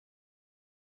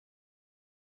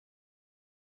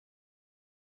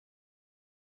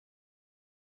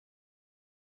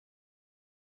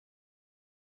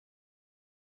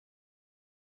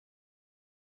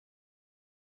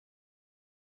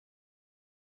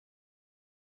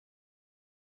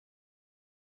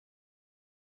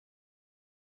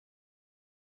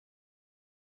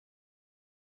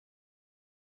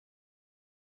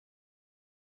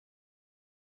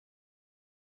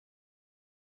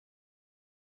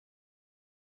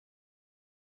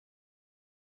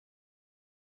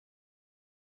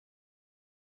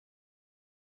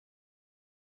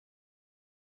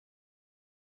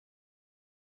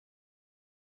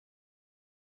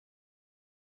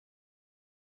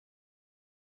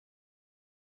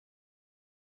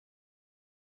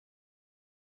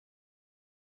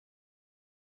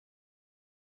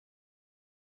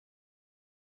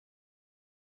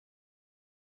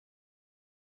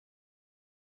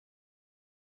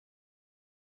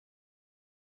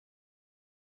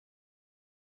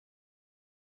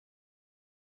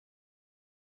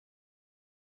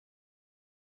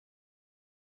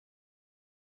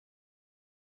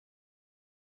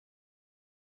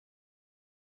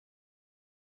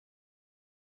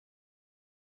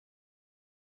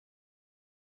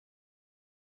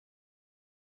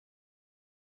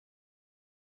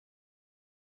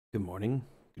Good morning,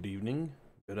 good evening,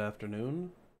 good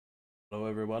afternoon. Hello,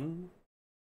 everyone.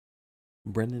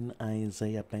 Brendon,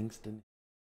 Isaiah, Bengtson.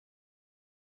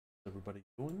 How's everybody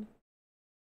doing?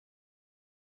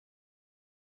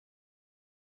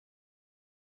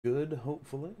 Good,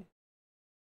 hopefully.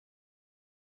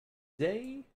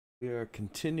 Today, we are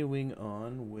continuing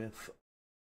on with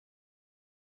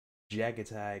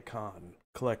Jagatai Khan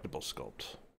collectible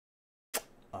sculpt.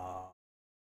 Uh,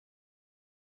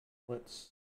 let's.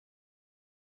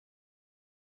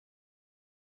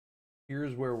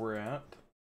 Here's where we're at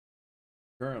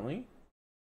currently.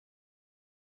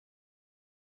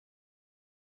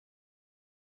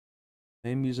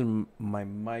 I'm using my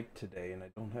mic today, and I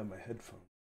don't have my headphones.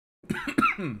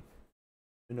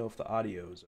 I know if the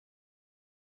audio's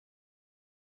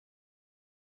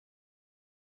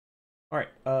all right.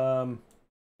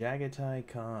 Jagatai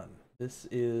Khan. This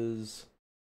is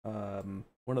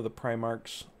one of the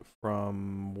Primarchs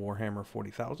from Warhammer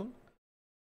 40,000.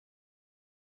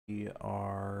 We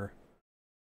are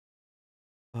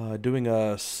doing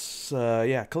a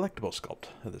collectible sculpt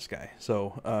of this guy.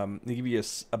 So they give you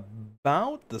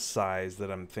about the size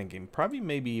that I'm thinking. Probably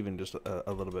maybe even just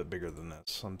a little bit bigger than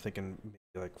this. I'm thinking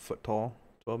maybe like foot tall,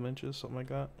 12 inches, something like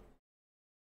that.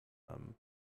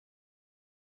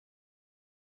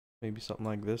 Maybe something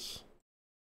like this.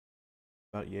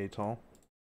 About yay tall.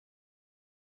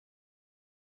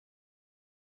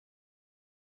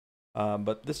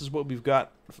 But this is what we've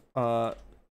got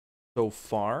so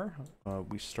far.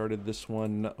 We started this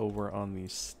one over on the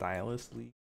Stylist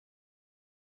League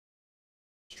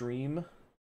stream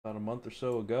about a month or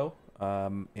so ago,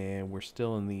 and we're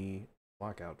still in the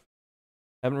lockout.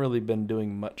 Haven't really been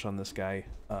doing much on this guy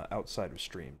outside of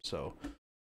stream, so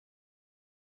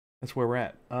that's where we're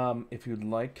at. If you'd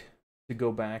like to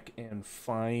go back and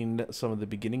find some of the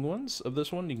beginning ones of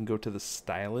this one, you can go to the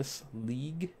Stylist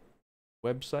League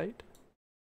website.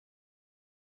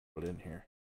 Put in here.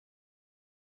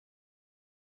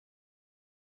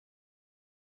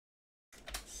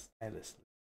 Stylist.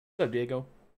 What's up, Diego?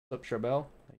 What's up, Charbel?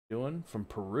 How you doing? From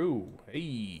Peru.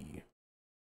 Hey.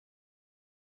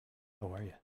 How are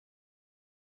you?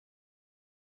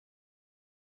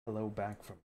 Hello back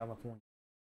from California.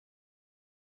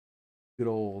 Good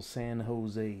old San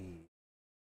Jose.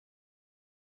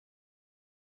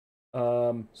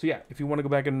 So yeah, if you want to go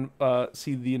back and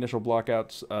see the initial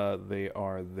blockouts, they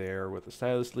are there with the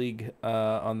Stylist League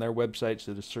on their website.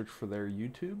 So just search for their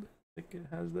YouTube. I think it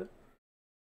has that.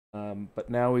 But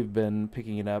now we've been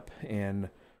picking it up and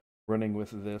running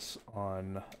with this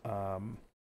on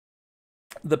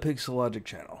the Pixelogic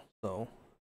channel. So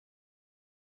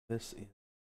this is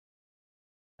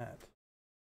that.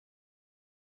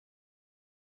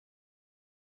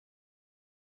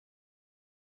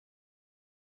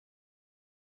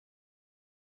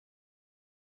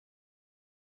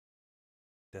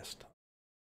 Desktop.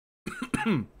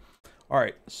 All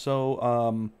right,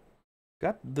 so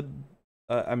got the.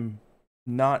 I'm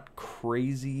not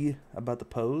crazy about the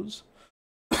pose.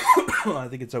 I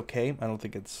think it's okay. I don't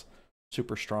think it's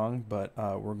super strong, but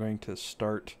we're going to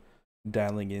start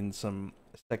dialing in some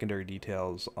secondary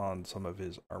details on some of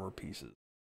his armor pieces.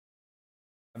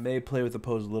 I may play with the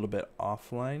pose a little bit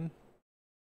offline.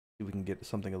 See if we can get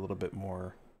something a little bit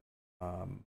more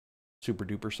super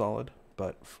duper solid.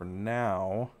 But for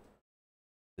now,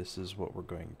 this is what we're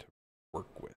going to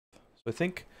work with. So I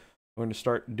think we're going to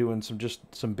start doing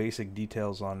some basic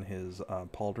details on his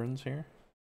pauldrons here.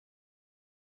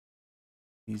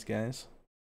 These guys.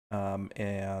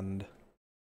 And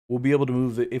we'll be able to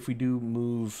move if we do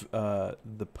move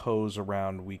the pose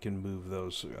around, we can move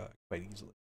those quite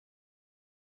easily.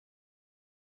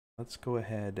 Let's go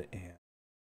ahead and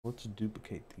let's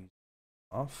duplicate these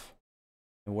off.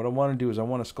 And what I want to do is I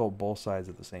want to sculpt both sides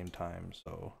at the same time.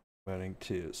 So I'm going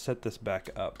to set this back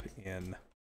up in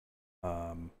do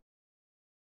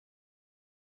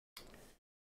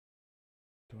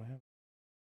I have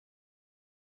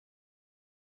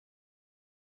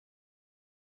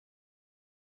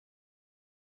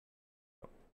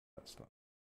that's not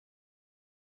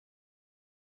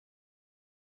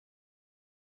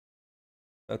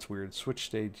that's weird. Switch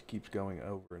stage keeps going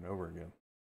over and over again.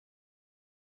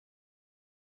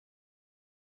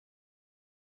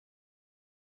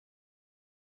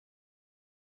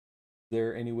 Is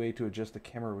there any way to adjust the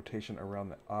camera rotation around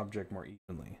the object more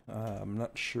evenly? I'm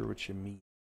not sure what you mean.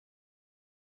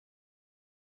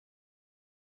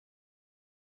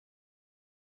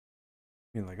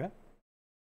 You mean like that?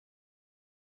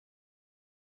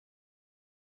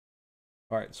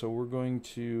 All right, so we're going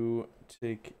to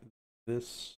take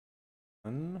this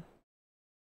one.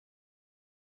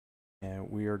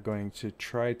 And we are going to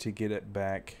try to get it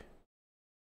back.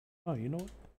 Oh, you know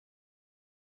what?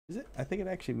 Is it? I think it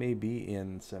actually may be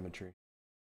in symmetry.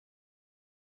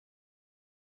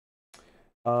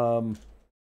 Comics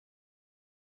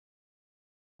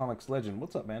Legend,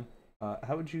 what's up, man?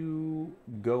 How would you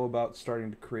go about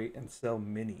starting to create and sell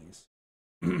minis?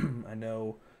 I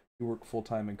know you work full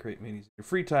time and create minis in your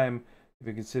free time. If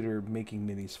you consider making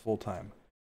minis full time,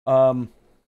 I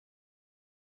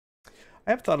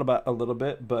have thought about a little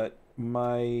bit, but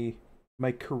my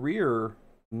career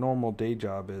normal day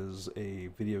job is a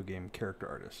video game character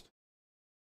artist.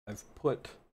 I've put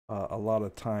a lot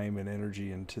of time and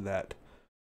energy into that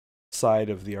side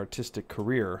of the artistic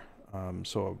career,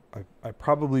 so I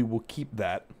probably will keep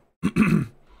that,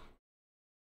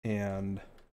 and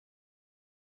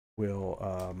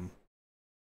will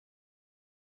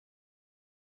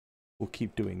will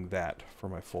keep doing that for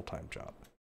my full-time job.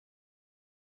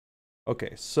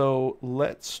 Okay, so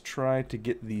let's try to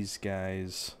get these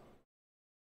guys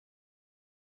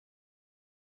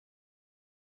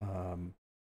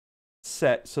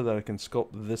set so that I can sculpt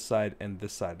this side and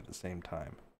this side at the same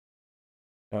time.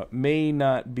 Now, it may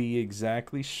not be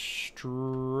exactly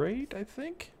straight, I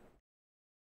think.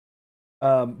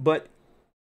 But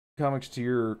comics, to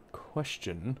your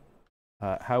question,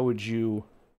 how would you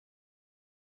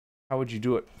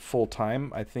do it full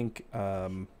time? I think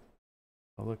oh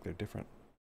look, they're different.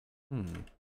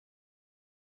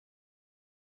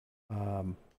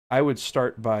 I would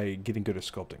start by getting good at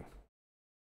sculpting.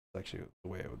 That's actually the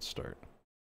way I would start.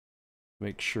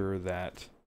 Make sure that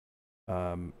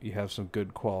you have some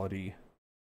good quality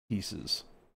pieces.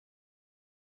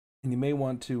 And you may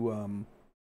want to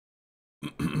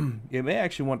you may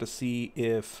actually want to see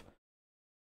if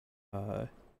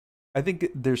I think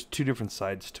there's two different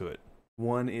sides to it.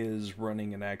 One is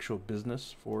running an actual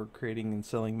business for creating and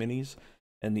selling minis,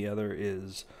 and the other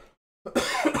is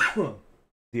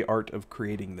the art of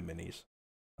creating the minis.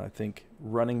 I think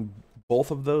running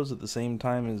both of those at the same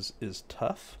time is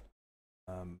tough.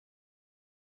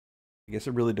 I guess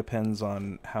it really depends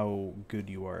on how good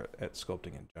you are at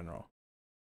sculpting in general.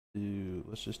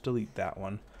 Let's just delete that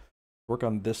one. Work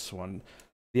on this one.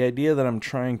 The idea that I'm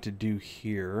trying to do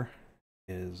here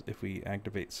is if we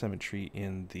activate symmetry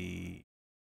in the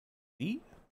Z?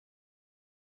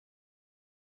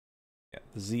 Yeah,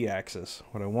 the Z axis.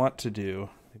 What I want to do,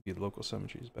 maybe local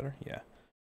symmetry is better. Yeah.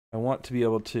 I want to be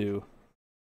able to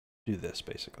do this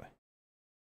basically.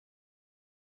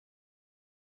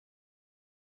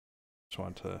 Just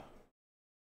want to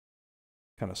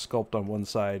kind of sculpt on one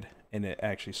side and it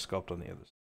actually sculpt on the other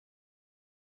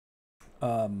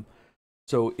side.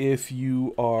 So if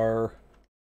you are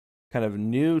kind of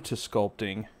new to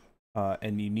sculpting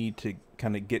and you need to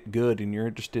kind of get good and you're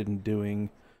interested in doing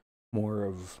more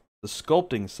of the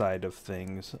sculpting side of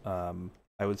things,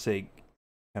 I would say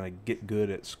kind of get good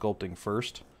at sculpting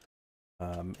first,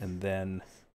 and then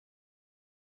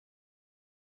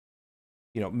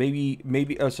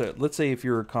maybe so let's say if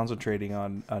you're concentrating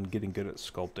on getting good at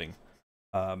sculpting,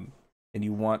 and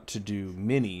you want to do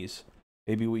minis,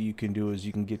 maybe what you can do is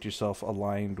you can get yourself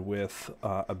aligned with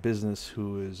a business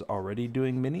who is already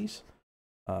doing minis,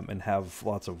 and have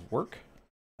lots of work,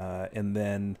 and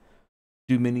then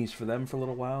do minis for them for a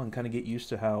little while and kind of get used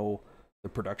to how the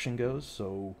production goes.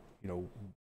 So,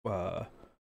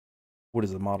 what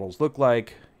does the models look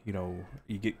like? You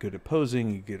get good at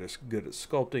posing, you get good at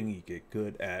sculpting, you get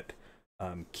good at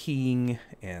keying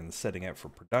and setting up for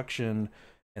production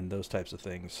and those types of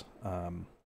things.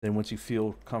 Then once you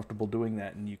feel comfortable doing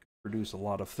that and you can produce a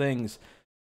lot of things,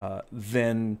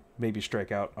 then maybe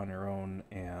strike out on your own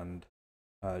and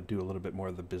do a little bit more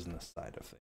of the business side of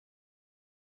things.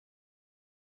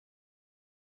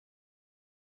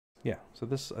 Yeah, so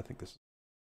I think this.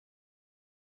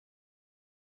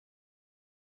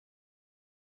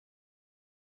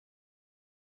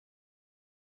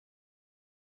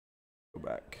 Go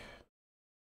back.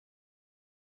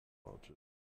 What's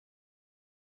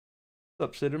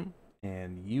up, Sidham?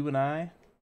 And you and I,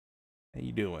 how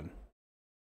you doing?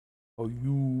 How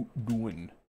you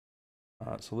doing?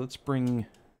 So let's bring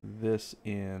this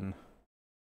in.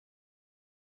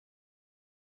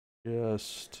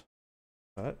 Just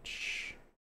touch.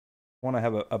 I want to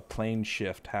have a plane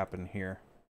shift happen here,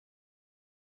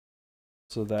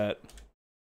 so that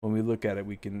when we look at it,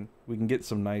 we can get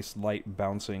some nice light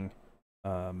bouncing.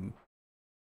 It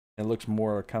looks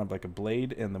more kind of like a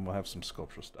blade, and then we'll have some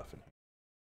sculptural stuff in here.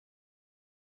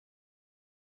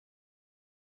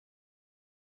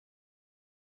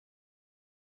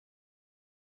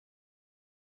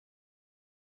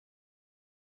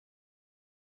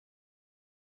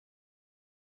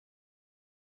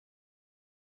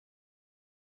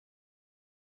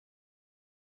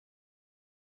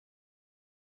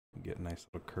 get a nice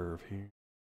little curve here.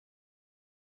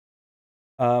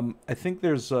 I think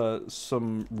there's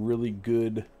some really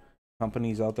good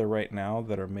companies out there right now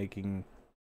that are making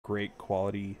great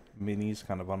quality minis,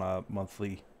 kind of on a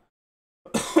monthly,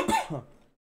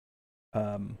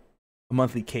 a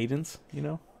monthly cadence. You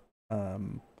know,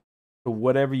 so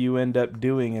whatever you end up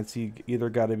doing, it's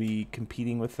either got to be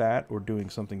competing with that or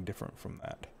doing something different from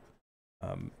that.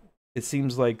 It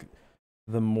seems like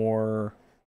the more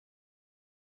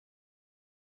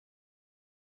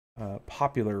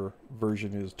popular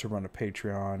version is to run a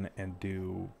Patreon and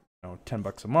do,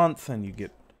 $10 a month, and you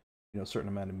get, a certain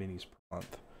amount of minis per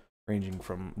month, ranging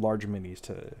from larger minis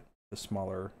to the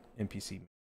smaller NPC.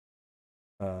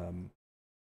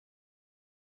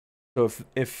 So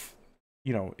if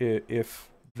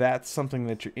that's something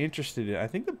that you're interested in, I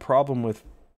think the problem with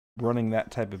running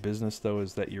that type of business, though,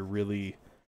 is that you're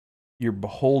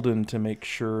beholden to make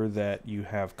sure that you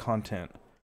have content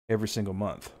every single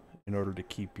month in order to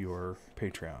keep your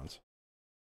Patreons.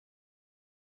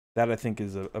 That, I think,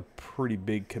 is a pretty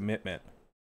big commitment.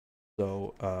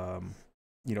 So,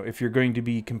 if you're going to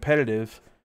be competitive,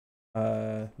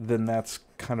 then that's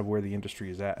kind of where the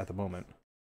industry is at the moment.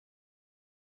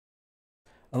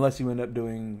 Unless you end up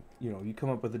doing, you come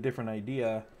up with a different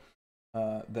idea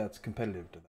that's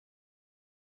competitive to that.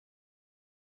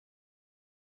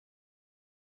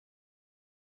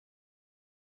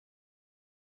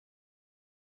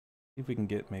 See if we can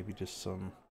get maybe just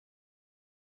some.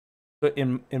 But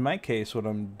in my case, what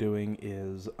I'm doing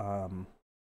is I'm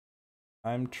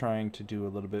trying to do a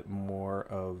little bit more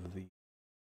of the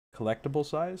collectible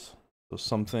size. So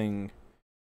something,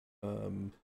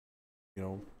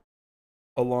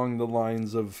 along the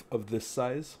lines of this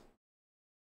size.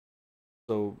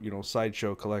 So,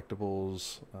 Sideshow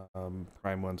Collectibles,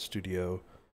 Prime One Studio,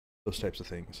 those types of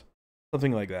things.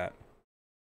 Something like that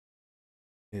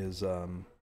is kind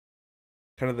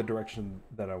of the direction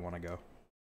that I want to go.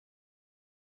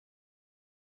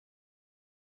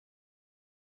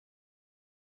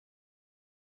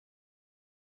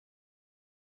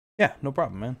 Yeah, no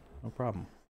problem, man. No problem.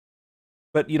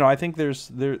 But I think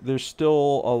there's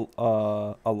still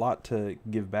a lot to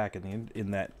give back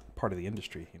in that part of the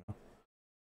industry.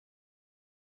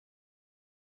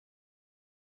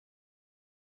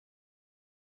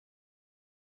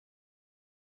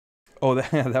 Oh,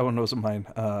 that one wasn't mine.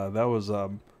 That was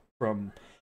from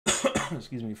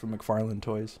excuse me, from McFarlane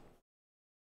Toys.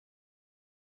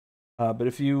 But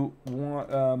if you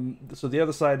want, so the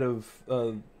other side of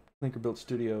Clinker Built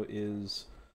Studio is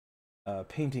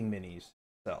painting minis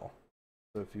sell.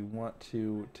 So if you want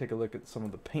to take a look at some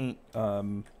of the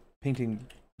painting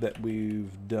that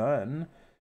we've done,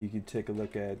 you can take a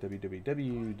look at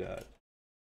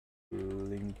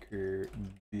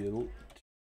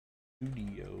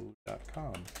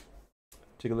www.clinkerbuiltstudio.com.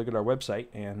 Take a look at our website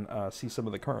and see some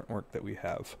of the current work that we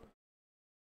have.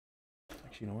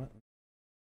 Actually, you know what?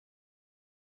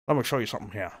 I'm going to show you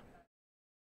something here.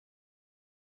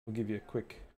 We'll give you a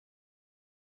quick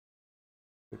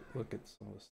look at some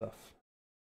of the stuff.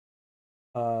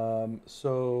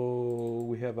 So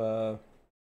we have on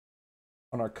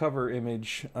our cover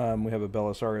image, we have a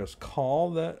Belisarius Call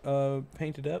that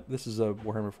painted up. This is a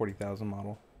Warhammer 40,000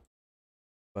 model,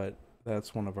 but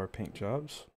that's one of our paint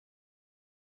jobs.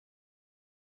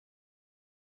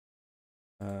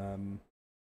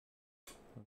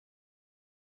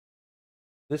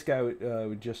 This guy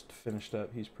we just finished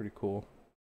up. He's pretty cool.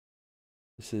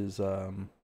 This is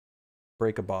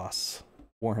Break a Boss,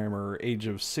 Warhammer Age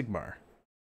of Sigmar.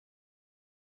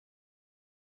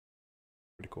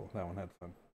 Pretty cool. That one had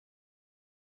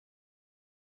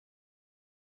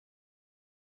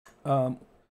fun.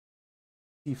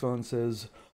 T-Phone says,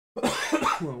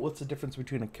 what's the difference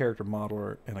between a character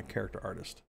modeler and a character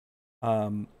artist?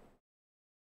 In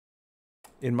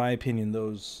my opinion,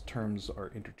 those terms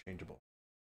are interchangeable.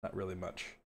 Not really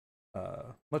much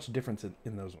difference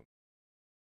in those ones.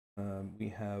 We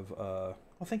have, oh,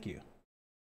 thank you.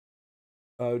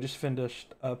 Just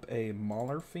finished up a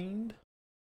Mauler Fiend.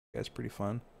 That's pretty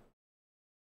fun.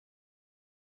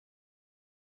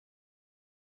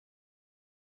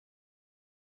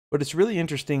 But it's really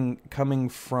interesting coming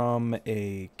from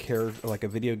a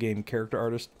video game character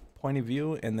artist point of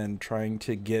view, and then trying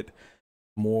to get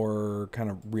more kind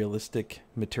of realistic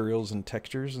materials and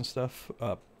textures and stuff,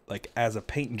 like as a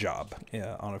paint job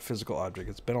on a physical object.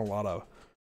 It's been a lot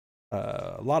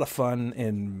of fun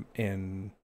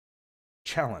and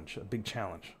challenge, a big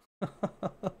challenge.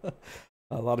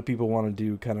 A lot of people want to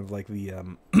do kind of like the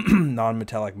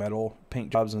non-metallic metal paint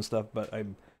jobs and stuff, but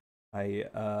I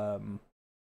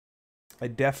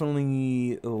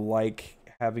definitely like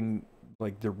having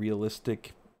like the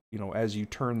realistic, as you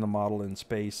turn the model in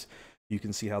space, you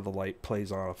can see how the light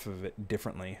plays off of it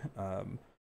differently.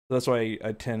 That's why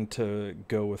I tend to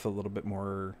go with a little bit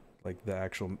more like the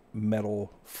actual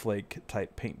metal flake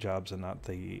type paint jobs and not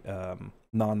the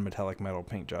non-metallic metal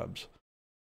paint jobs.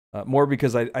 More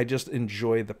because I just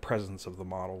enjoy the presence of the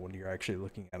model when you're actually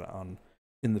looking at it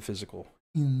in the physical.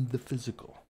 In the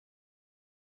physical.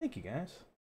 Thank you, guys.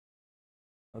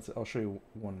 I'll show you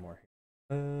one more.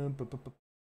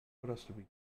 What else did we?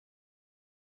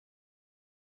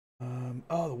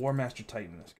 Oh, the War Master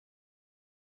Titan.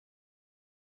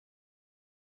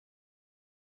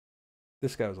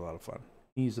 This guy was a lot of fun.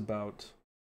 He's about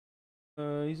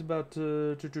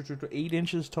 8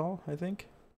 inches tall, I think.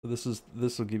 So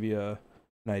this will give you an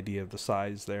idea of the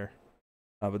size there.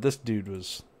 But this dude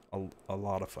was a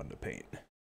lot of fun to paint.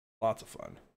 Lots of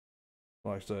fun.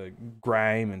 Lots of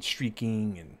grime and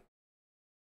streaking and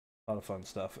a lot of fun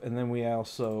stuff. And then we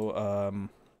also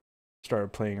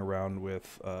started playing around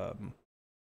with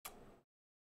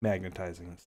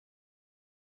magnetizing.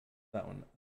 That one.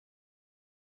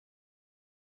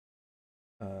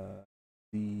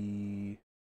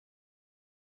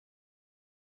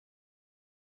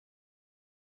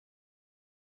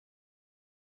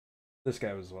 This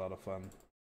guy was a lot of fun.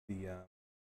 The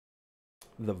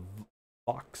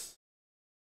Vox,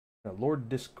 Lord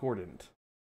Discordant,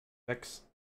 Vex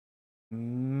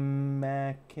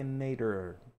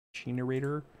Machinerator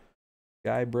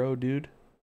guy, bro, dude.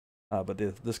 But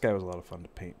this guy was a lot of fun to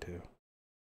paint too.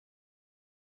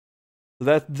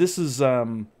 So this is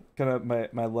kind of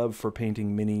my love for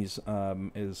painting minis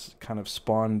is kind of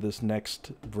spawned this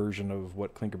next version of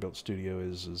what Clinker Built Studio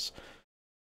is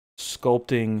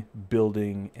sculpting,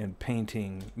 building, and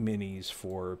painting minis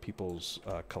for people's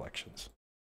collections.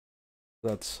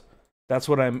 That's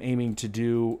what I'm aiming to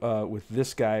do with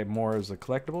this guy more as a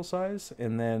collectible size.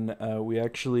 And then we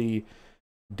actually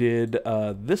did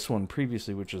this one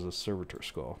previously, which is a servitor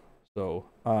skull. So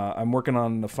I'm working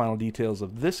on the final details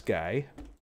of this guy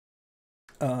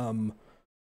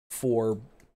for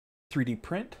 3D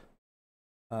print.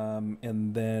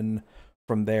 And then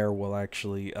from there, we'll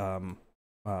actually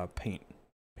paint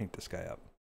this guy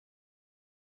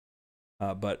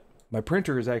up. But my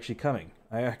printer is actually coming.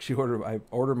 I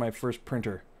ordered my first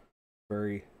printer.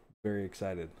 Very, very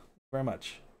excited. Very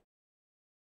much.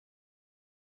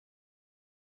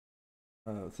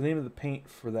 It's the name of the paint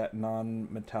for that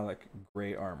non-metallic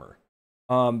gray armor.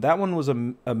 That one was are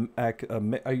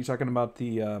you talking about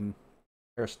the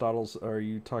Aristotle's? Or are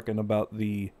you talking about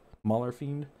the Mauler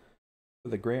Fiend for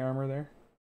the gray armor there?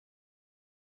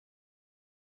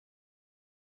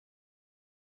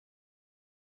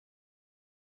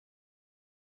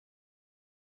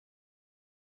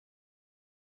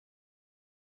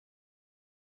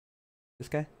 This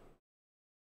guy?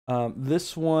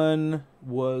 This one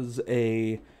was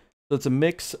so it's a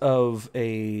mix of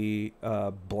a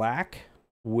black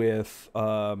with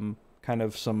kind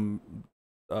of some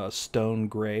stone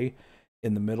gray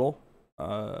in the middle,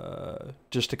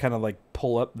 just to kind of like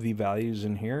pull up the values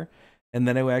in here. And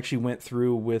then I actually went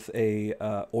through with a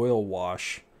oil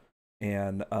wash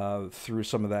and threw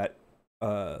some of that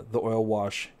the oil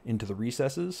wash into the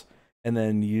recesses, and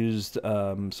then used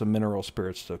some mineral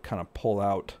spirits to kind of pull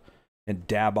out and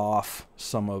dab off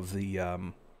some of the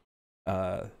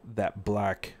that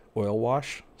black oil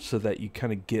wash, so that you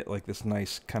kind of get like this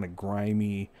nice kind of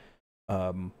grimy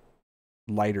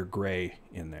lighter gray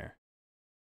in there.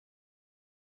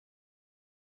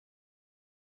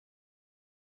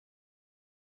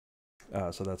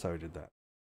 So that's how I did that.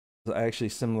 It's actually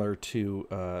similar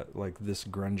to like this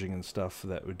grunging and stuff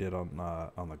that we did on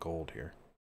the gold here.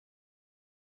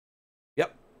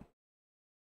 Yep.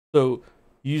 So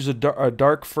use a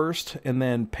dark first, and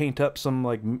then paint up some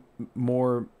like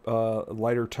more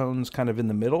lighter tones kind of in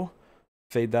the middle.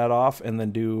 Fade that off, and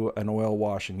then do an oil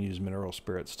wash and use mineral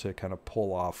spirits to kind of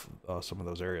pull off some of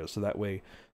those areas. So that way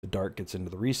the dark gets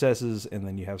into the recesses, and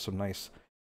then you have some nice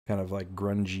kind of like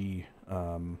grungy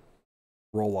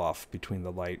roll off between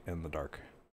the light and the dark.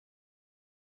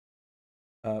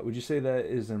 Would you say that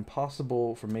is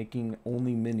impossible for making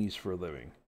only minis for a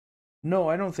living? No,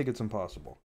 I don't think it's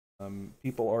impossible.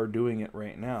 People are doing it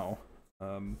right now.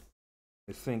 I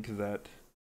think that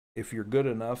if you're good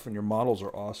enough and your models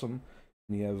are awesome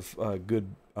and you have a good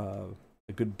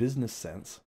business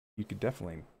sense, you could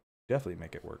definitely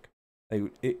make it work.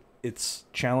 It's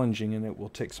challenging and it will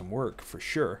take some work for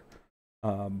sure.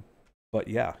 But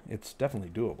yeah, it's definitely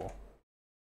doable.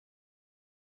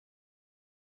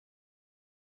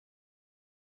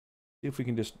 See if we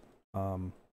can just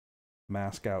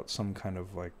mask out some kind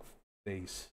of like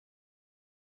face.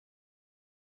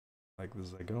 like the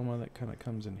zygoma that kind of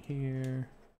comes in here.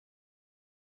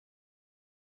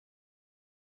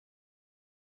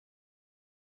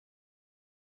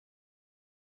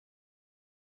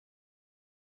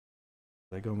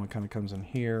 Zygoma kind of comes in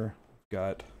here. We've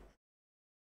got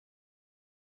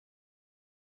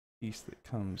piece that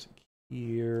comes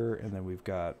here, and then we've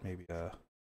got maybe a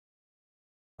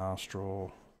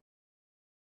nostril.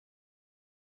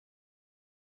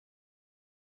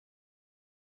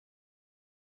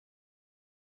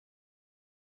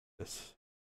 This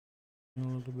a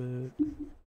little bit.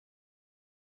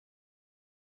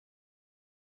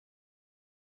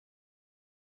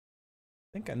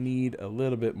 I think I need a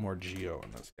little bit more geo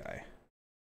in this guy.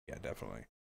 Yeah, definitely.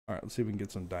 All right, let's see if we can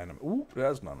get some dynamite. Ooh,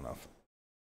 that's not enough.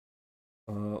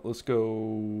 Let's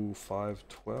go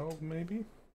 512 maybe.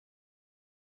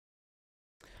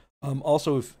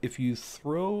 Also, if you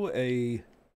throw a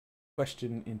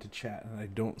question into chat and I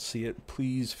don't see it,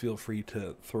 please feel free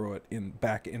to throw it in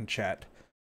back in chat.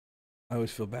 I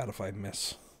always feel bad if I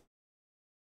miss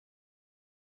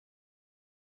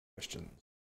questions.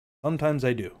 Sometimes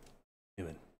I do.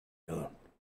 Even. Oh,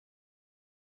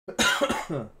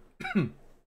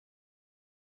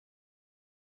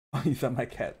 you thought my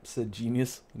cat said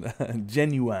genius?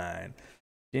 Genuine.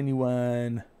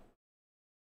 Genuine.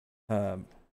 And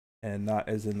not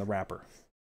as in the rapper.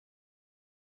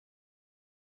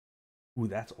 Ooh,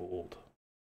 that's old.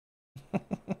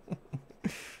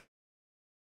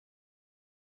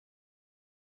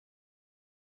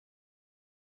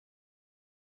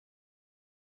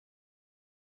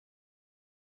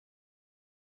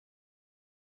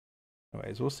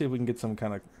 Anyways, we'll see if we can get some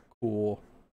kind of cool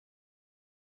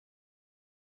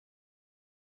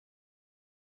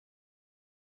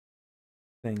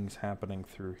things happening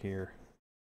through here.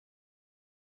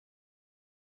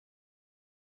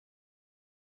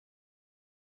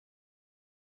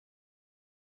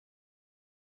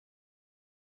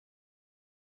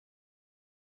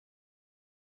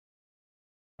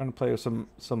 Trying to play with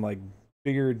some like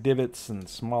bigger divots and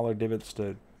smaller divots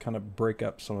to kind of break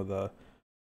up some of the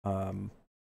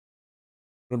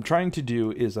what I'm trying to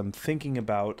do is I'm thinking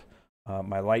about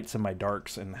my lights and my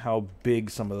darks and how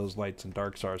big some of those lights and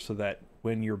darks are, so that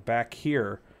when you're back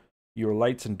here, your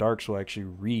lights and darks will actually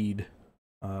read.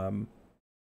 So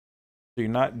you're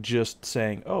not just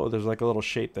saying, oh, there's like a little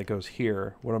shape that goes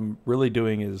here. What I'm really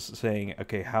doing is saying,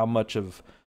 okay, how much of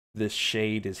this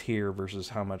shade is here versus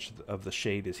how much of the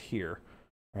shade is here,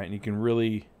 right? And you can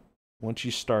really, once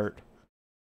you start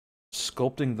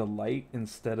sculpting the light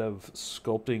instead of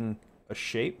sculpting a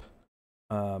shape,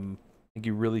 I think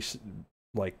you really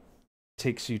like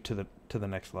takes you to the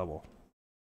next level.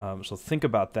 So think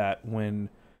about that when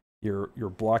you're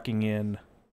blocking in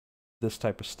this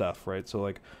type of stuff, right? So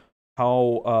like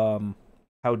how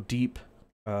deep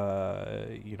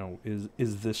you know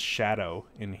is this shadow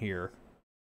in here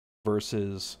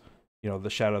versus, you know, the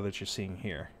shadow that you're seeing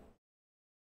here,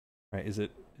 right? Is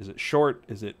it short?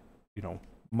 Is it, you know,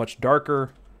 much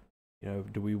darker? You know,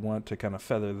 do we want to kind of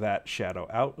feather that shadow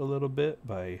out a little bit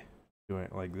by doing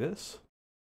it like this?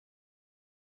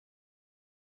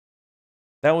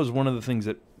 That was one of the things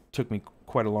that took me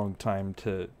quite a long time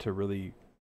to really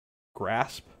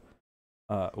grasp,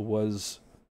 was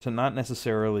to not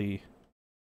necessarily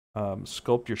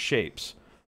sculpt your shapes,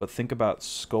 but think about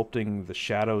sculpting the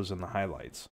shadows and the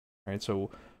highlights, right? So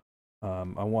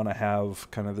I want to have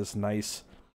kind of this nice,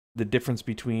 the difference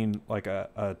between like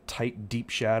a tight, deep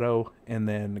shadow and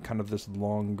then kind of this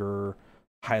longer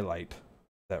highlight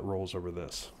that rolls over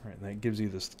this, right? And that gives you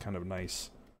this kind of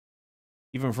nice,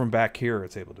 even from back here,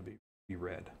 it's able to be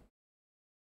read.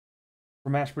 For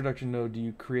mass production, though, do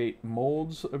you create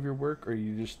molds of your work, or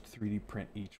you just 3D print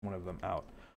each one of them out?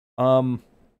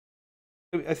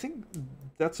 I think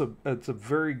that's a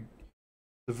very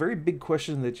big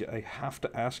question that I have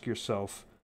to ask yourself,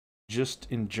 just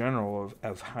in general,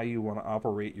 of how you want to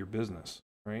operate your business,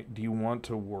 right? Do you want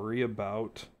to worry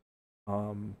about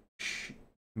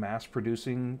mass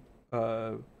producing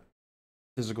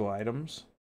physical items,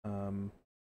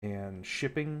 and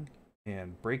shipping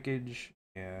and breakage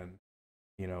and,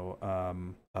 you know,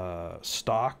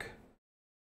 stock,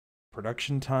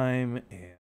 production time,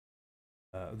 and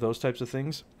those types of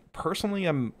things? Personally,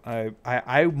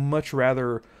 I much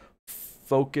rather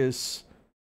focus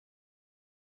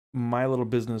my little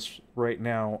business right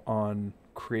now on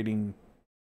creating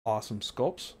awesome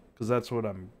sculpts, because that's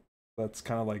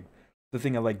kind of like the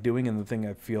thing I like doing and the thing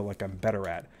I feel like I'm better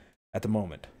at the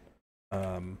moment.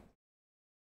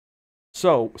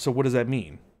 So what does that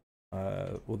mean?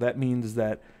 Well, that means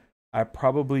that I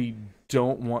probably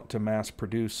don't want to mass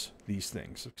produce these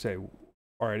things. Say,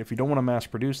 all right, if you don't want to mass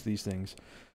produce these things,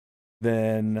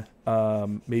 then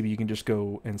maybe you can just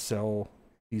go and sell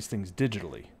these things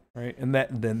digitally, right? And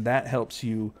that helps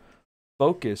you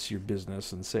focus your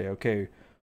business and say, okay,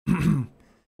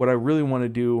 what I really want to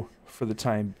do for the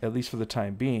time, at least for the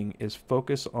time being, is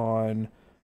focus on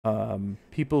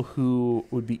people who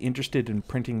would be interested in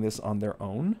printing this on their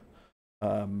own,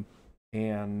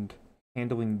 and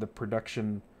handling the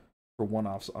production for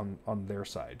one-offs on their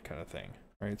side, kind of thing,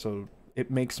 right? So it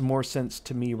makes more sense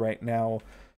to me right now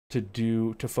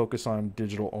to focus on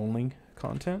digital only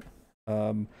content,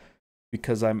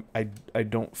 because I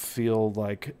don't feel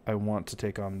like I want to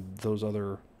take on those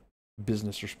other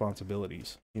business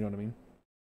responsibilities. You know what I mean?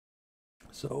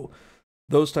 So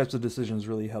those types of decisions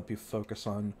really help you focus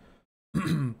on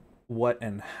what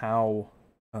and how,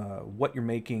 what you're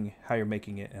making, how you're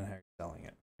making it, and how you're selling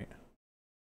it. Right?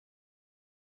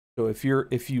 So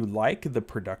if you like the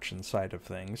production side of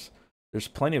things, there's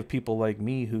plenty of people like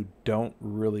me who don't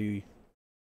really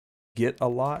get a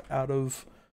lot out of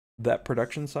that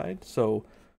production side. So,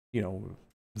 you know,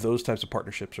 those types of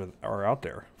partnerships are out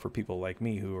there for people like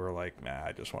me who are like, nah,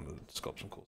 I just wanted to sculpt some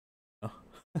cool stuff.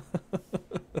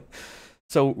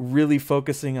 So really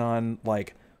focusing on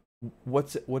like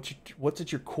what's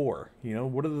at your core, you know,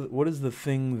 what is the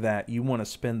thing that you want to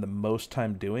spend the most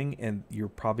time doing and you're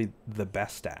probably the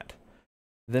best at,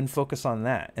 then focus on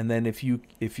that. And then if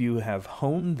you have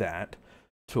honed that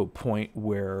to a point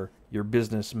where your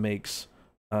business makes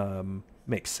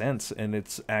sense and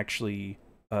it's actually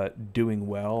doing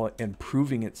well and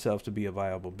proving itself to be a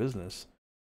viable business,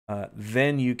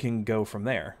 then you can go from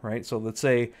there, right? So let's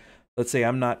say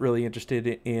I'm not really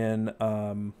interested in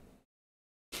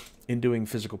doing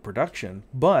physical production,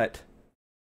 but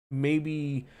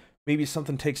maybe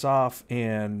something takes off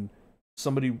and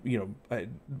somebody, you know,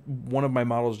 one of my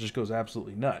models just goes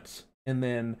absolutely nuts, and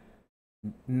then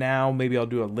now maybe I'll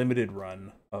do a limited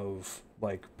run of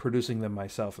like producing them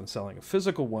myself and selling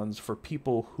physical ones for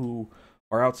people who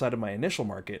are outside of my initial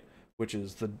market, which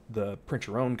is the print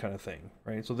your own kind of thing,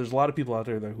 right? So there's a lot of people out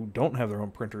there who don't have their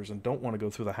own printers and don't want to go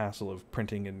through the hassle of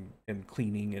printing and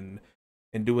cleaning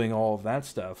and doing all of that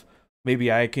stuff.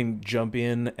 Maybe I can jump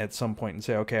in at some point and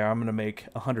say, okay, I'm going to make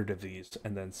 100 of these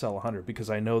and then sell 100 because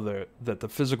I know that the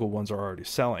physical ones are already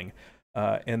selling.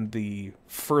 And the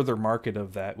further market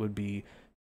of that would be,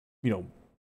 you know,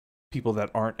 people that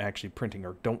aren't actually printing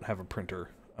or don't have a printer.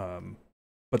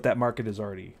 But that market is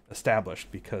already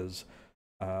established because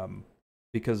of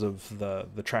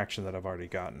the traction that I've already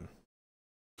gotten.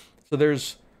 So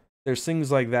there's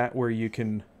things like that where you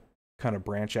can kind of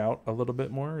branch out a little bit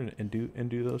more and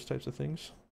do those types of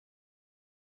things.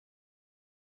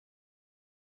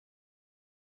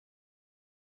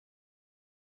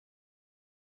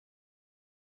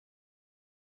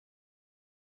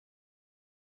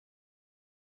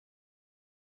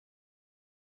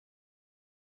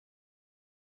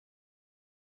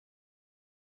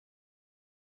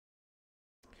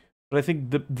 But I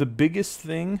think the biggest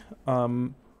thing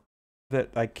that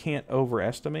I can't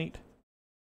overestimate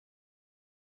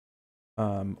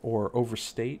or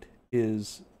overstate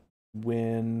is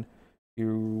when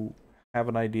you have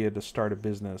an idea to start a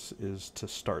business is to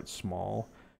start small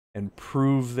and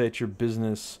prove that your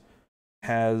business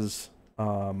has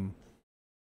already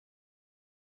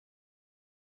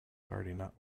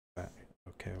not that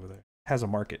okay over there has a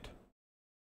market.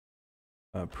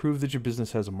 Prove that your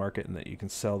business has a market and that you can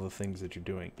sell the things that you're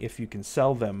doing. If you can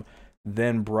sell them,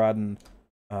 then broaden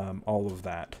all of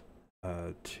that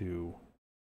to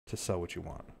sell what you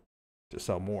want, to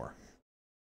sell more.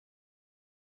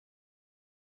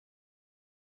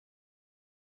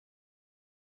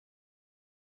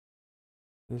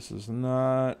 This is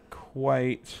not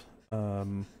quite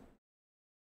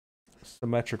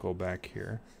symmetrical back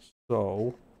here,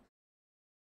 so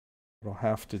what I'll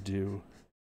have to do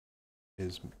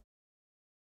is,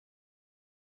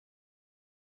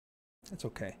 it's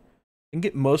okay. I can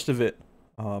get most of it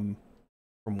from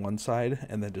one side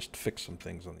and then just fix some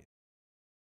things on the other.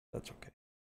 That's okay.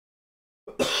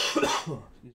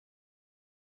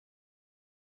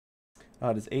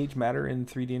 Does age matter in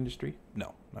 3D industry?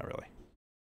 No, not really.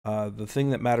 The thing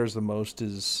that matters the most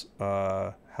is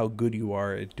how good you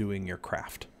are at doing your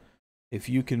craft. If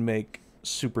you can make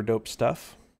super dope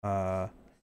stuff,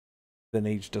 then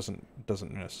age doesn't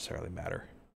necessarily matter.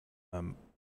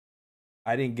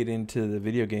 I didn't get into the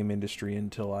video game industry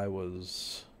until I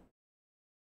was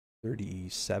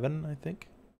 37, I think.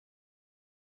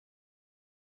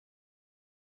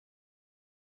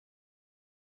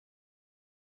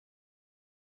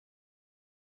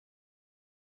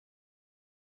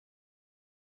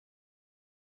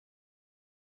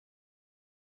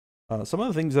 Some of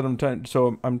the things that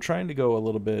I'm trying to go a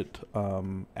little bit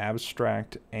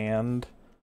abstract and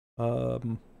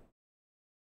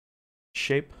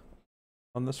shape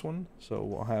on this one. So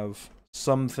we'll have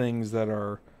some things that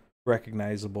are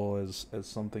recognizable as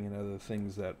something, and other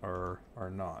things that are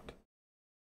not.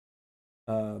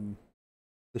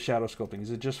 The shadow sculpting,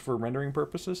 is it just for rendering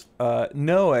purposes?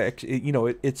 No,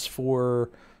 it's for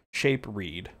shape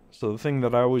read. So the thing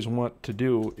that I always want to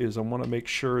do is I want to make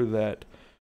sure that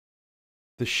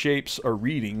the shapes are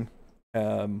reading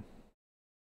from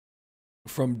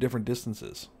different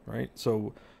distances, right?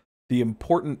 So the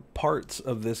important parts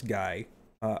of this guy,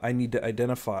 I need to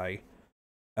identify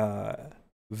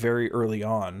very early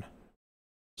on,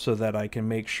 so that I can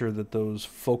make sure that those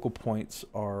focal points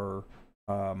are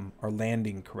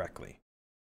landing correctly.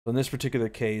 So in this particular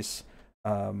case,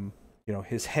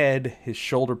 his head, his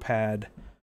shoulder pad,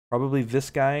 probably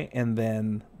this guy, and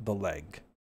then the leg,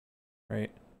 right?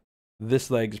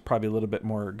 This leg is probably going to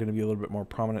be a little bit more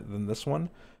prominent than this one,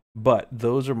 but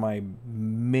those are my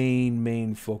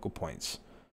main focal points.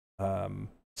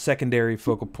 Secondary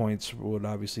focal points would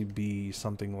obviously be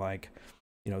something like,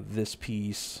 this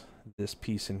piece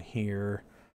in here,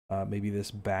 maybe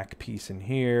this back piece in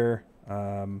here.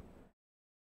 But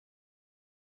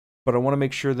I want to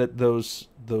make sure that those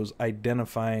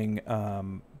identifying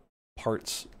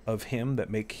parts of him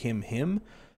that make him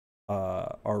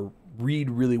are read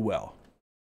really well.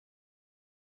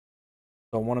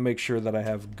 So I want to make sure that I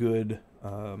have good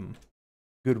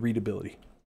readability.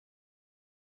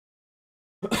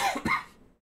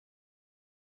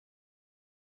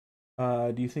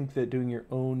 Do you think that doing your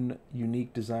own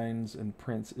unique designs and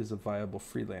prints is a viable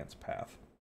freelance path?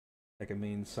 Like a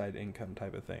main side income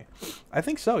type of thing? I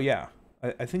think so, yeah.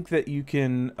 I think that you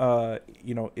can,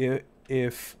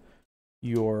 if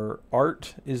your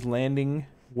art is landing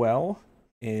well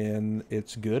and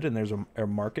it's good and there's a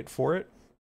market for it,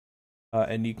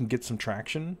 and you can get some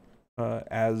traction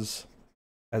as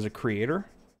a creator,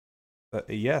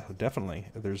 yeah, definitely.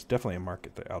 There's definitely a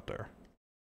market out there.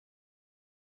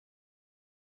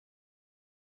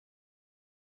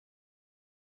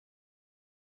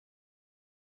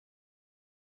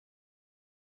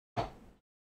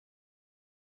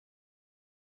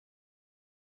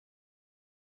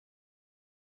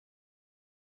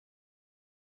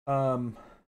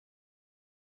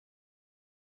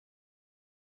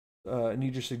 I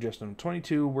need your suggestion. I'm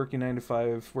 22, working 9 to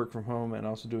 5, work from home, and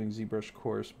also doing ZBrush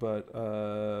course, but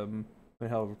a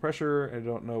hell of a pressure. I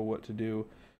don't know what to do.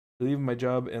 Leave my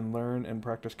job and learn and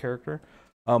practice character.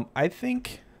 I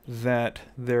think that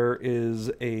there is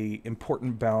a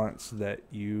important balance that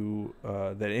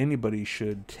that anybody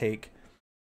should take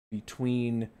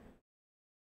between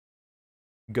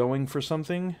going for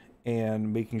something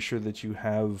and making sure that you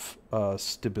have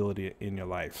stability in your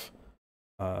life.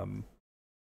 My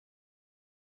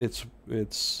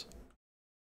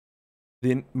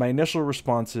initial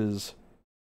response is,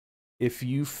 if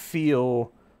you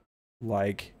feel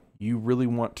like you really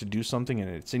want to do something and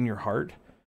it's in your heart,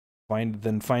 find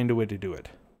a way to do it.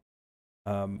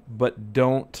 But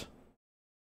don't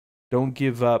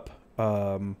give up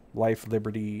life,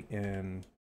 liberty, and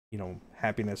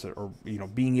happiness, or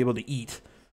being able to eat,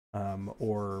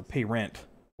 or pay rent,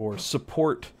 or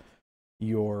support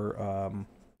your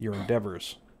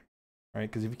endeavors, right?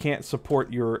 Because if you can't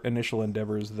support your initial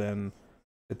endeavors, then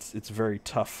it's very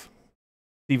tough,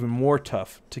 even more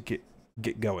tough to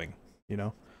get going,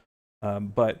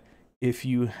 but if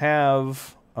you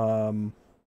have a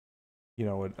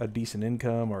decent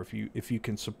income, or if you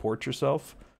can support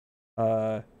yourself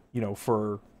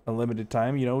for a limited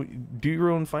time, do your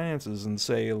own finances and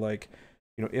say, like,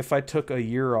 if I took a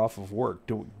year off of work,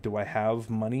 do I have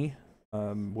money?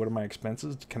 What are my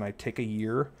expenses? Can I take a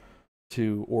year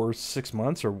or 6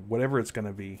 months, or whatever it's going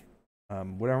to be,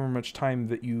 whatever much time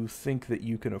that you think that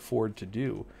you can afford to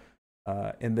do,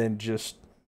 and then just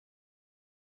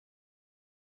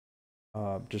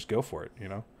go for it,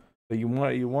 But you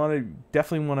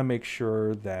definitely want to make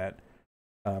sure that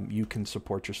you can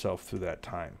support yourself through that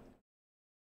time.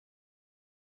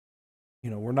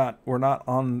 We're not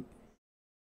on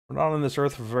this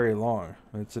earth for very long.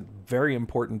 It's very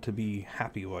important to be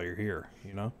happy while you're here,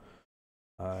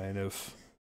 and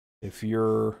if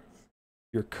your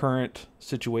current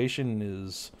situation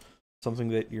is something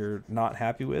that you're not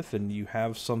happy with, and you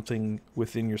have something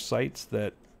within your sights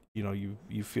that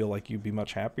you feel like you'd be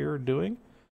much happier doing,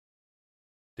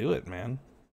 do it, man.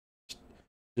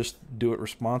 Just do it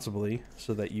responsibly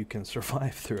so that you can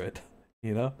survive through it.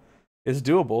 It's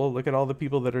doable. Look at all the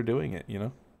people that are doing it.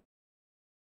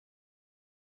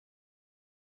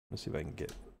 Let's see if I can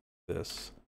get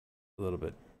this a little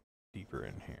bit deeper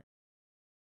in here.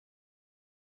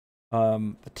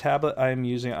 The tablet I'm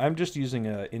using, I'm just using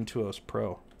a Intuos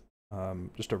Pro,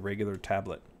 just a regular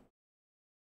tablet.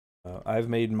 I've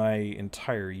made my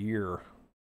entire year,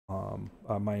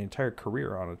 my entire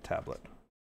career on a tablet,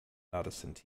 not a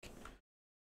Cintiq.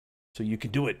 So you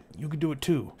can do it. You can do it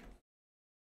too.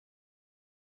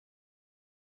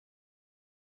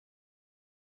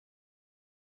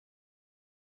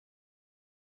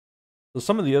 So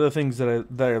some of the other things that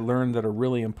I learned that are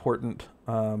really important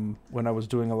when I was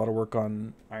doing a lot of work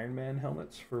on Iron Man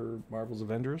helmets for Marvel's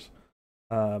Avengers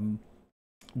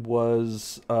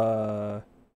was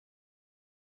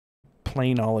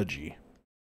planology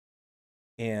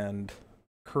and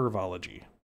curvology.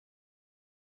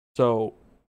 So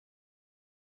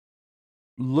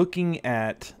looking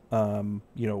at you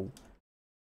know,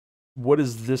 what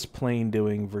is this plane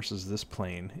doing versus this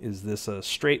plane? Is this a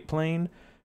straight plane?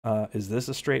 Is this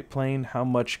a straight plane? How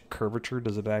much curvature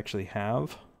does it actually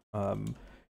have? You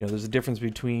know, there's a difference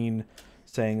between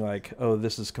saying like, oh,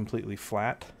 this is completely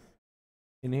flat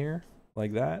in here,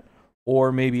 like that,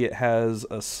 or maybe it has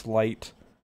a slight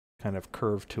kind of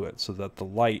curve to it, so that the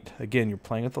light, again, you're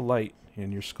playing with the light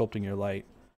and you're sculpting your light.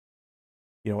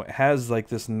 You know, it has like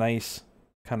this nice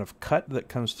kind of cut that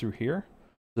comes through here.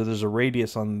 So there's a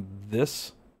radius on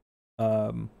this,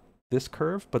 this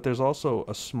curve, but there's also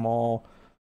a small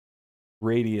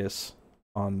radius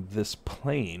on this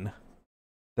plane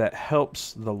that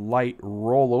helps the light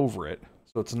roll over it.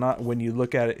 So it's not, when you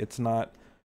look at it, it's not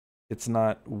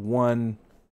one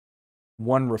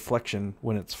reflection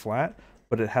when it's flat,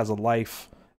 but it has a life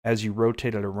as you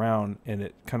rotate it around, and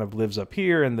it kind of lives up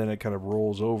here and then it kind of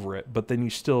rolls over it. But then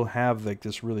you still have like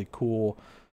this really cool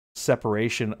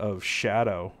separation of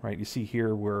shadow, right? You see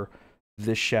here where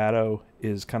this shadow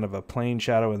is kind of a plane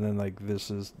shadow, and then like this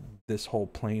is this whole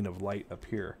plane of light up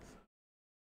here.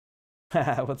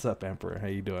 What's up, Emperor? How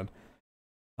you doing?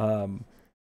 So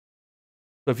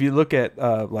if you look at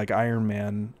like Iron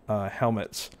Man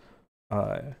helmets,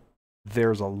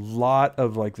 there's a lot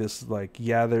of like this, like,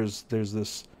 yeah, there's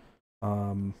this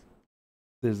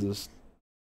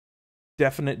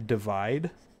definite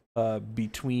divide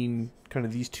between kind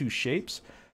of these two shapes,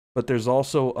 but there's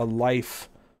also a life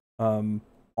on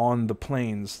the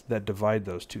planes that divide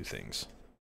those two things,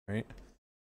 right?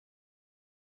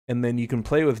 And then you can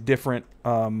play with different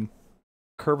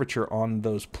curvature on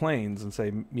those planes and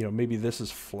say, you know, maybe this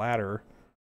is flatter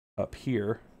up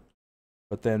here,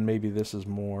 but then maybe this is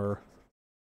more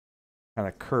kind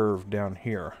of curved down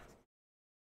here,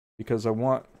 because I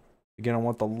want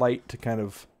the light to kind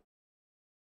of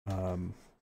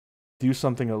do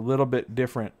something a little bit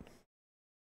different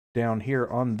down here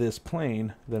on this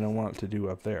plane than I want it to do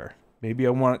up there. Maybe I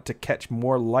want it to catch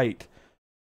more light,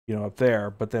 you know, up there,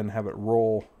 but then have it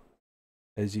roll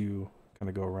as you kind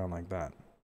of go around like that.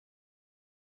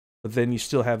 But then you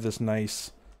still have this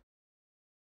nice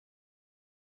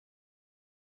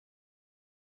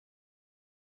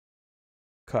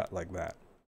cut like that.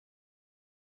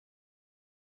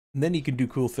 And then you can do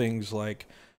cool things like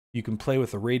you can play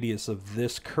with the radius of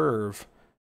this curve,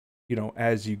 you know,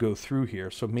 as you go through here.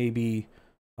 So maybe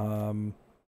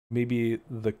maybe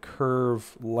the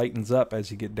curve lightens up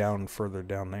as you get down further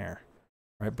down there,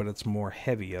 right? But it's more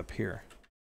heavy up here.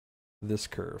 This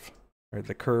curve, right?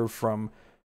 The curve from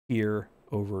here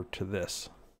over to this.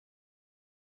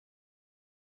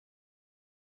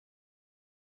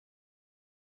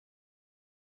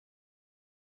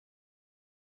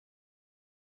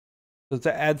 So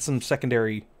to add some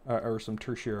secondary or some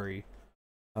tertiary,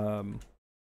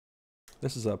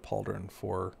 this is a pauldron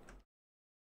for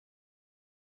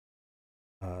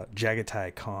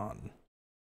Jagatai Khan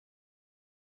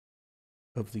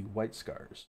of the White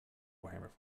Scars Warhammer.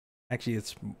 Actually,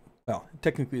 it's, well,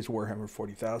 technically it's Warhammer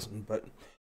 40,000, but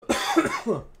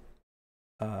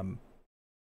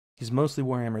he's mostly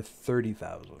Warhammer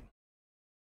 30,000,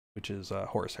 which is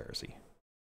Horus Heresy.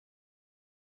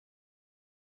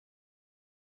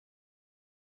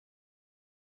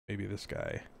 Maybe this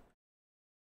guy.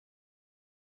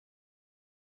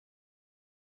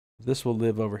 This will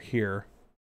live over here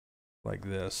like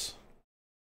this.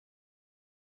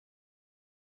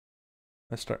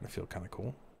 That's starting to feel kind of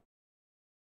cool.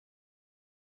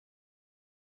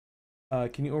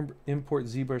 Can you import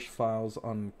ZBrush files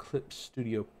on Clip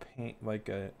Studio Paint like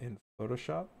in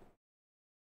Photoshop?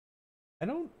 I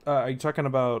don't. Are you talking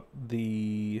about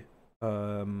the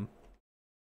like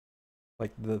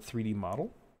the 3D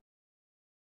model?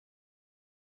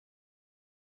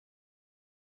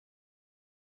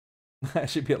 I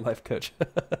should be a life coach.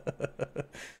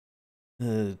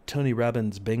 Tony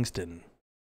Robbins Bengtson.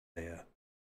 Yeah.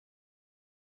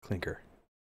 Clinker.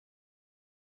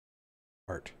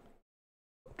 Art.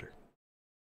 Sculptor.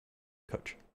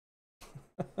 Coach.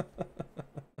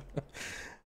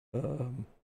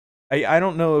 I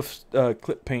don't know if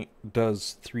Clip Paint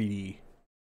does 3D.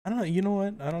 I don't know. You know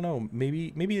what? I don't know.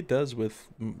 Maybe it does with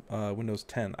Windows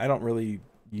 10. I don't really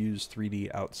use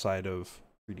 3D outside of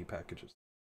 3D packages.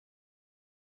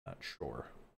 Not sure.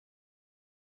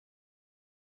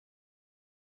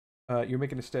 You're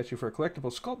making a statue for a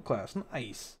collectible sculpt class.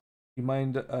 Nice. You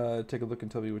mind take a look and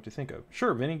tell me what you think of?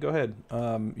 Sure, Vinny, go ahead.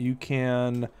 You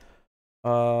can.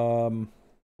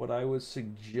 What I would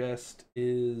suggest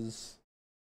is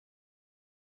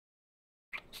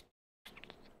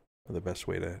the best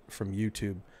way to from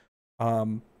YouTube.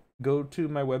 Go to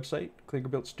my website, Clinker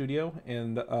Built Studio,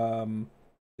 and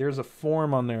there's a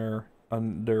form on there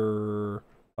under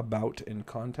About and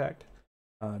Contact.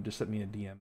 Just send me a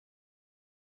DM.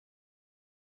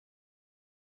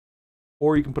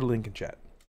 Or you can put a link in chat.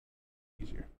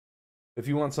 Easier. If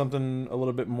you want something a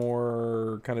little bit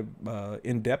more kind of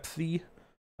in-depthy,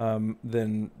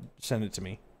 then send it to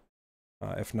me.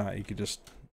 If not, you could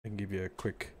I can give you a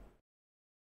quick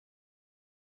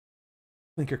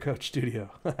Clinker Coach Studio.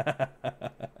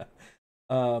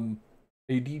 Are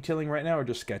you detailing right now or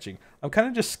just sketching? I'm kind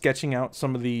of just sketching out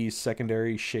some of the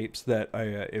secondary shapes that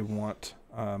I want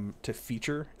to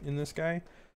feature in this guy.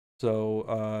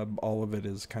 So all of it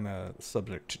is kind of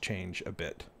subject to change a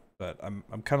bit, but I'm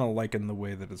kind of liking the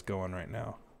way that it's going right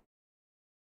now.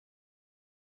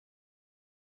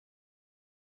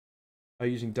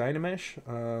 Using Dynamesh,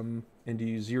 and do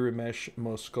you zero mesh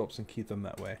most sculpts and keep them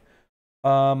that way?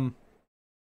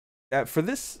 For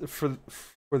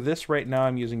this right now,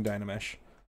 I'm using Dynamesh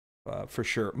for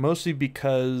sure, mostly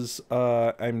because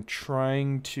I'm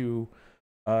trying to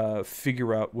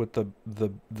figure out what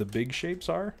the big shapes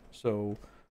are. So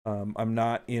I'm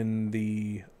not in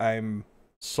the I'm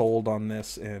sold on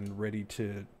this and ready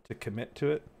to commit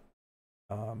to it.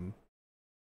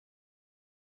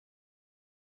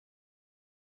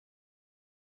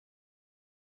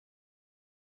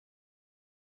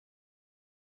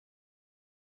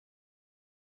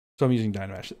 So I'm using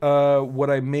Dynamesh. What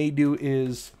I may do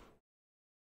is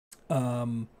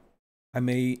I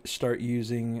may start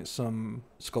using some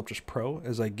Sculptris Pro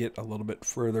as I get a little bit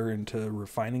further into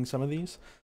refining some of these.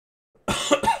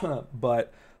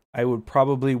 But I would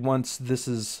probably, once this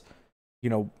is, you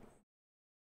know,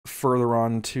 further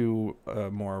on to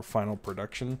more final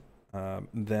production,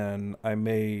 then I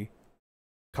may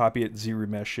copy it,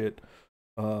 ZBrush it,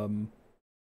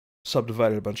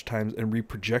 subdivide it a bunch of times, and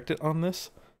reproject it on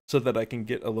this so that I can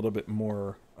get a little bit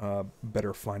more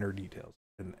better, finer details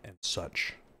and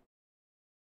such.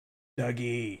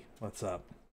 Dougie, what's up?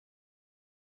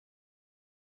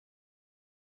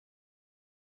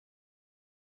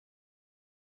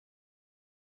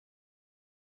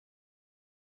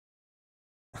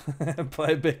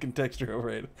 Apply bacon texture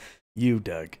overrated. You,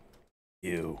 Doug.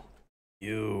 You.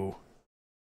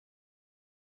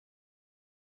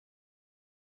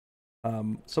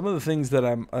 Some of the things that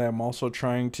I'm also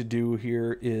trying to do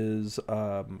here is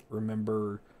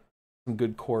remember some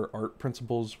good core art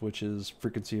principles, which is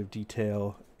frequency of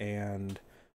detail and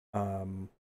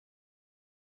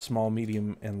small,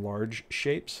 medium, and large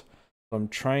shapes. So I'm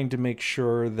trying to make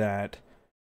sure that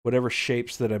whatever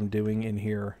shapes that I'm doing in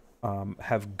here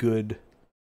have good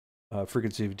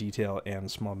frequency of detail and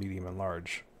small, medium, and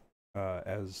large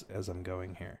as I'm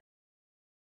going here.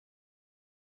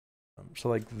 So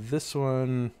like this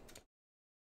one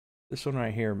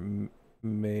right here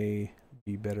may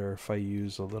be better if I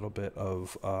use a little bit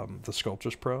of the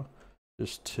Sculptris Pro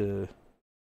just to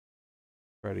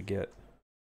try to get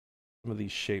some of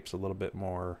these shapes a little bit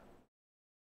more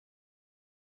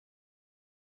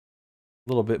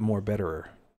better,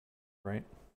 right?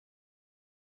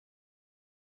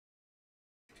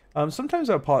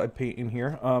 Sometimes I'll paint in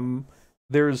here.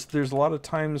 There's a lot of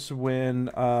times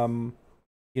when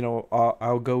you know,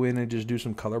 I'll go in and just do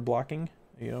some color blocking,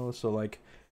 you know, so like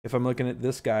if I'm looking at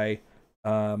this guy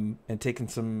and taking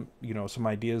some, you know, some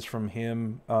ideas from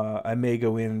him, I may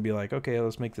go in and be like, okay,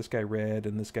 let's make this guy red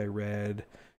and this guy red,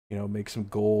 you know, make some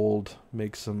gold,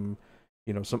 make some,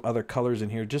 you know, some other colors in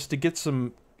here just to get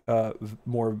some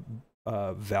more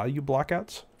value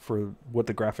blockouts for what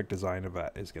the graphic design of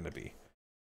that is going to be.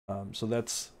 So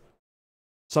that's,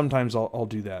 sometimes I'll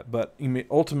do that, but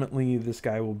ultimately this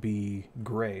guy will be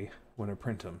gray when I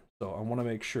print him. So I want to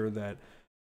make sure that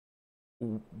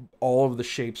all of the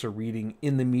shapes are reading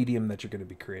in the medium that you're going to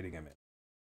be creating him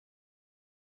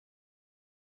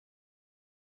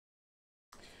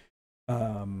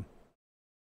in.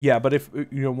 Yeah, but if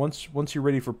you know, once you're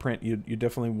ready for print, you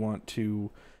definitely want to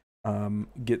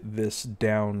get this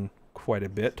down quite a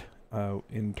bit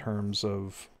in terms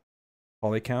of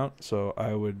poly count. So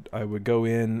I would go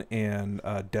in and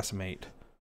decimate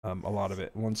a lot of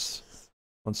it once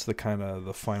the kind of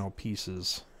the final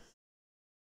pieces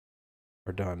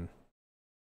are done.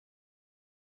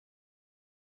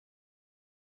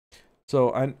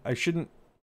 So I shouldn't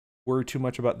worry too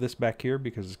much about this back here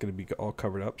because it's going to be all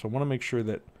covered up. So I want to make sure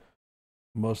that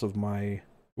most of my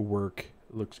work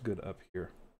looks good up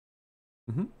here.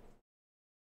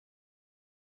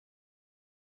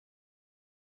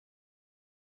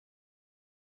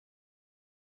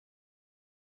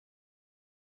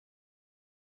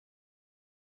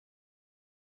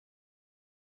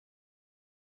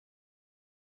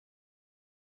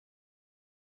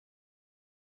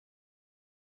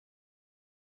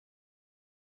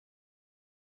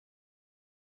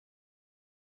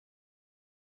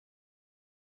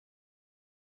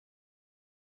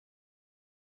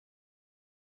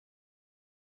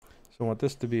 So I want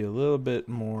this to be a little bit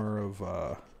more of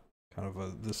kind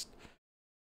of this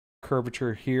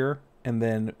curvature here, and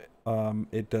then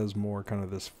it does more kind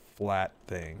of this flat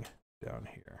thing down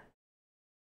here.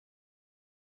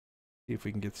 See if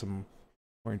we can get some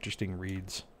more interesting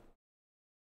reads.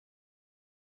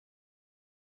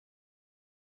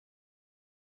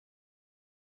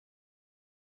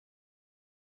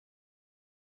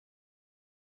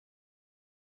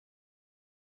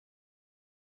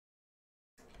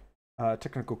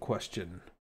 Technical question.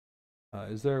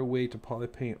 Is there a way to poly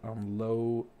paint on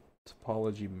low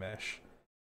topology mesh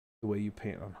the way you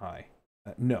paint on high?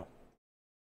 No.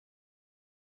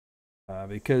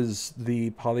 Because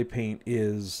the poly paint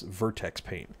is vertex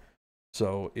paint.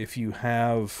 So if you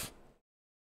have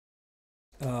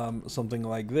something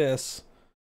like this,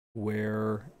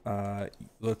 where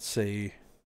let's say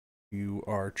you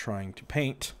are trying to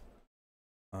paint,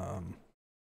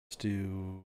 let's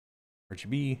do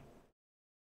RGB.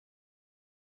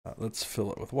 Let's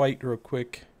fill it with white real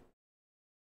quick.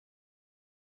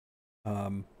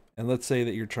 And let's say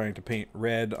that you're trying to paint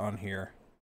red on here.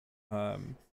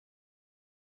 RGB,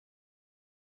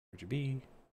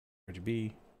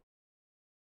 RGB.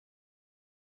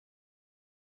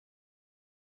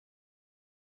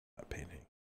 Not painting.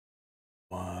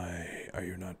 Why are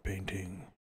you not painting?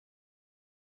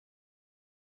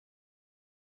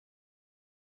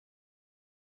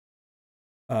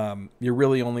 You're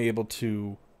really only able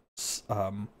to,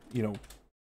 you know,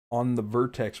 on the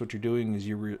vertex, what you're doing is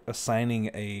you're assigning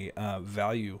a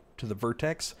value to the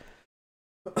vertex,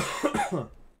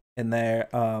 and there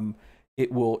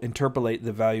it will interpolate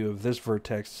the value of this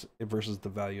vertex versus the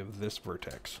value of this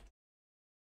vertex.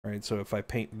 Right, so if I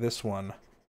paint this one,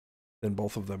 then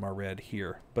both of them are red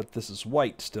here, but this is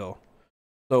white still.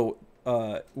 So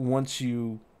once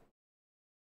you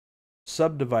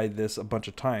subdivide this a bunch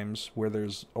of times where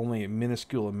there's only a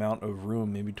minuscule amount of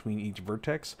room in between each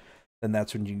vertex, then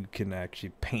that's when you can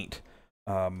actually paint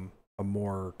a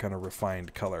more kind of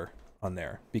refined color on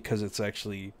there, because it's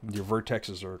actually, your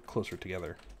vertexes are closer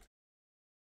together.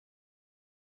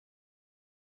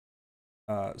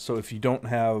 So if you don't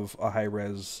have a high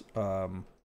res where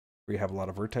you have a lot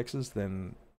of vertexes,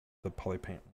 then the poly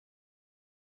paint.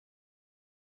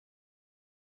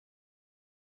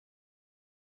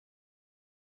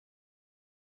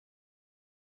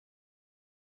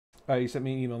 You sent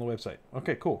me an email on the website.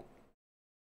 Okay, cool.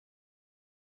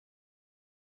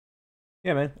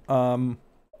 Yeah, man.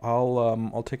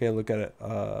 I'll take a look at it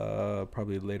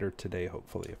probably later today,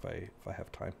 hopefully, if I have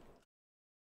time.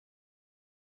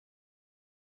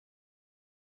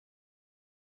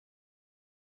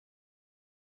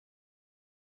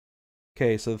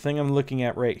 Okay, so the thing I'm looking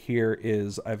at right here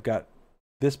is I've got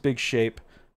this big shape,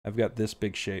 I've got this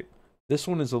big shape. This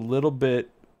one is a little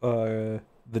bit,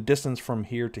 the distance from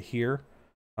here to here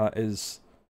is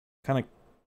kind of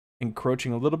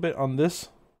encroaching a little bit on this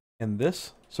and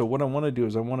this. So what I want to do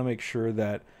is I want to make sure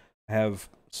that I have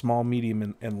small,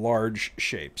 medium, and large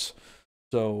shapes.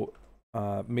 So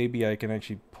maybe I can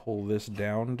actually pull this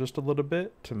down just a little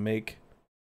bit to make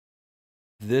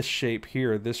this shape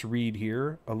here, this reed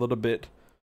here, a little bit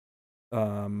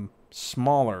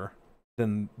smaller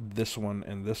than this one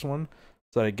and this one,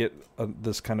 so I get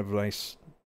this kind of nice,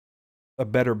 a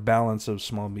better balance of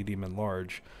small, medium, and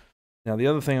large. Now the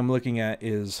other thing I'm looking at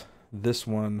is this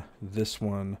one,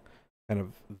 kind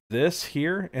of this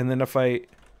here, and then if I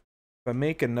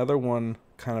make another one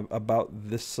kind of about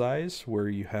this size, where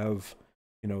you have,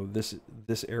 you know,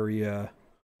 this area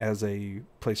as a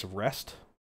place of rest,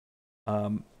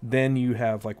 then you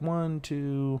have like 1,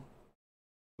 2,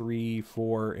 3,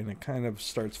 4, and it kind of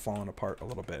starts falling apart a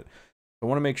little bit. I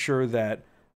want to make sure that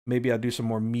maybe I'll do some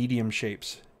more medium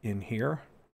shapes in here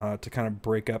to kind of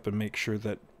break up and make sure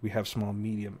that we have small,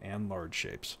 medium, and large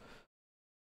shapes.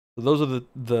 So those are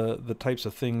the types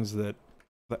of things that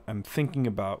I'm thinking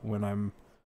about when I'm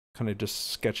kind of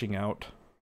just sketching out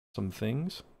some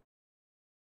things.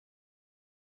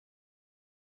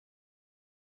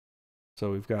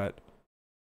 So we've got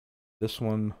this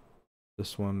one,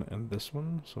 and this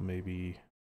one. So maybe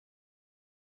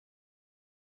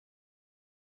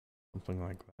something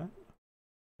like that.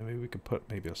 And maybe we could put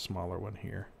maybe a smaller one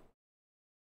here.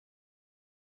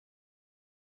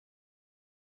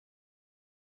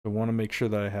 I want to make sure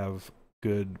that I have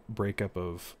good breakup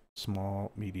of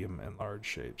small, medium, and large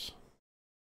shapes.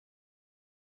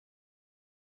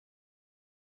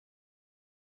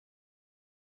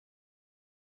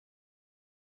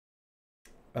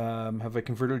 Have I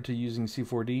converted to using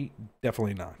C4D?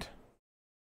 Definitely not.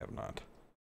 I have not.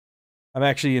 I'm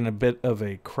actually in a bit of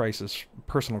a crisis,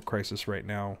 personal crisis right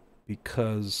now,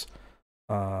 because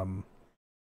my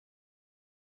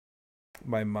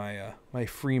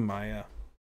free Maya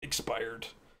expired.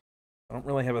 I don't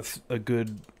really have a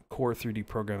good core 3D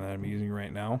program that I'm using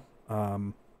right now.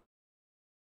 Have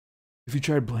you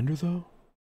tried Blender though?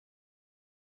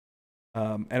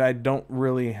 And I don't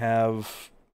really have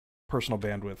personal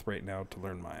bandwidth right now to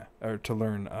learn Maya or to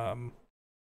learn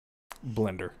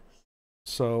Blender.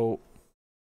 So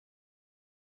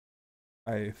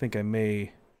I think I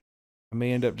may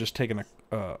end up just taking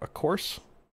a course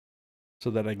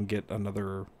so that I can get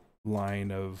another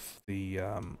line of the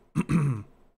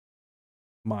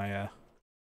Maya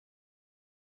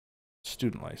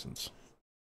student license.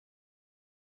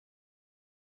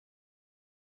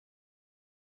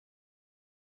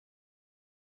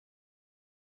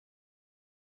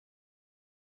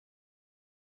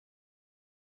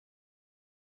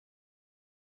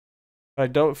 I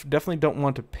definitely don't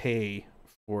want to pay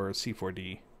for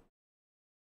C4D.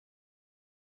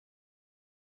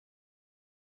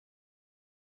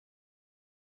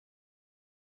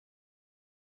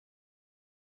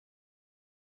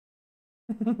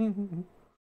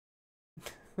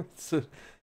 So,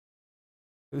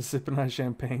 sipping on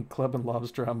champagne, clubbing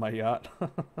lobster on my yacht.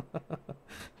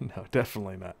 No,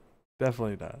 definitely not.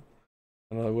 Definitely not.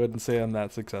 And I wouldn't say I'm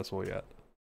that successful yet.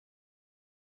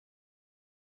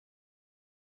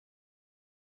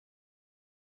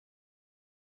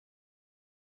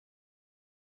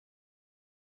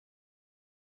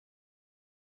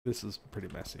 This is pretty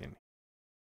messy.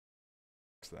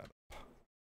 Fix that up.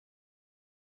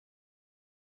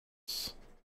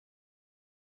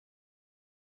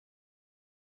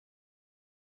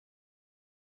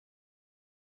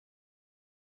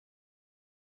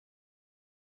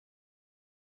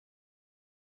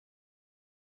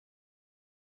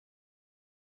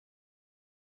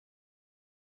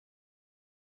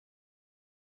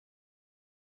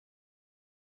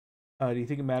 Do you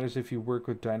think it matters if you work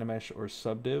with Dynamesh or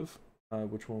Subdiv?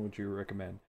 Which one would you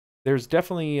recommend? There's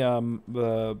definitely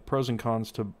the pros and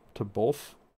cons to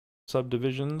both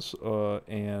subdivisions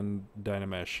and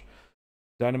Dynamesh.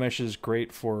 Dynamesh is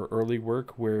great for early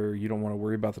work where you don't want to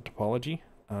worry about the topology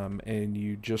and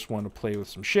you just want to play with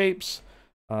some shapes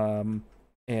and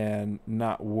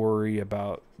not worry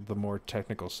about the more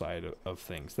technical side of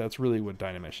things. That's really what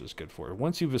Dynamesh is good for.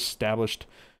 Once you've established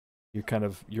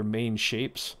your main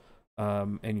shapes,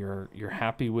 and you're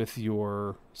happy with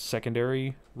your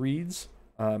secondary reads,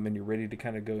 and you're ready to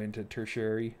kind of go into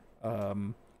tertiary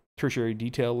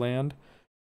detail land,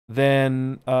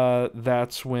 then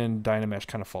that's when Dynamesh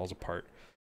kind of falls apart.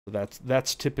 So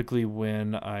that's typically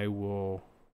when I will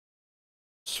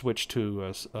switch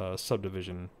to a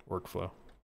subdivision workflow.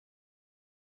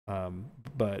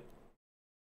 But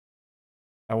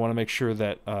I want to make sure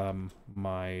that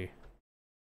my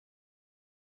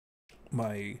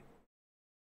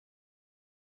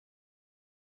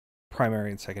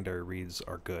primary and secondary reads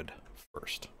are good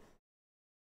first.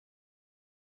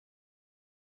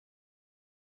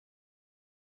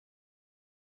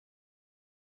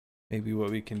 Maybe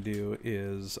what we can do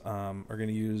is we're going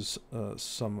to use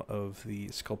some of the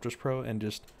Sculptris Pro and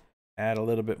just add a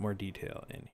little bit more detail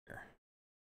in here.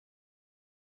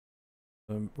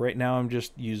 Right now I'm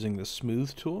just using the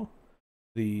smooth tool,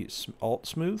 the alt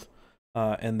smooth,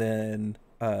 and then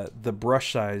the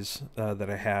brush size that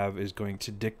I have is going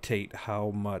to dictate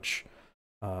how much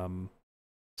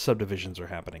subdivisions are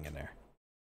happening in there.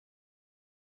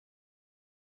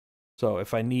 So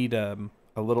if I need a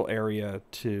little area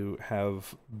to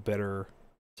have better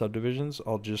subdivisions,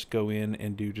 I'll just go in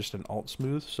and do just an alt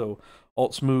smooth. So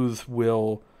alt smooth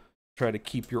will try to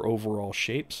keep your overall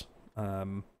shapes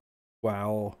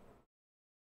while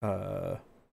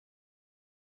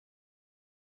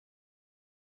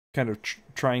kind of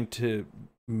trying to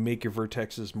make your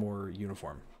vertexes more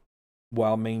uniform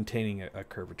while maintaining a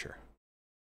curvature.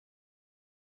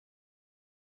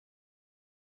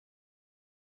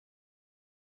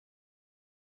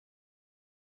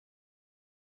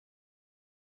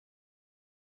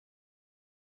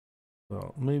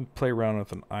 So let me play around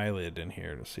with an eyelid in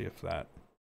here to see if that.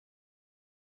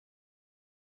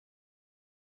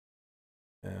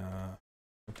 I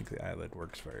don't think the eyelid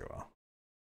works very well.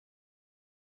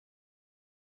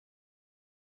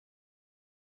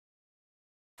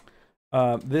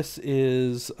 This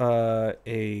is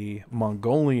a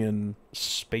Mongolian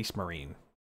space marine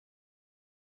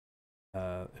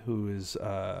who is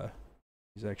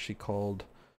he's actually called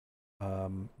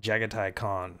Jagatai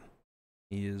Khan.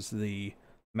 He is the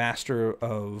master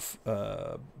of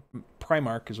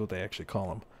Primarch, is what they actually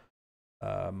call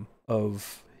him,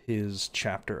 of his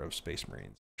chapter of Space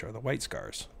Marines, which are the White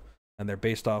Scars, and they're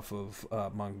based off of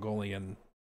Mongolian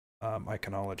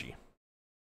iconology.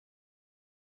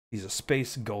 He's a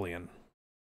Space Golian.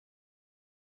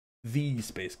 The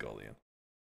Space Golian.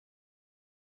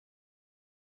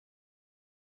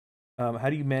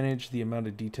 How do you manage the amount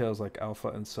of details like alpha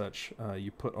and such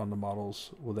you put on the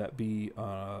models? Will that be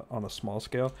on a small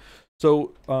scale?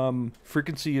 So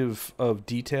frequency of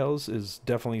details is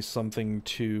definitely something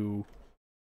to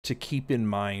keep in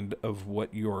mind of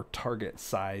what your target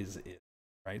size is,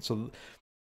 right? So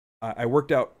I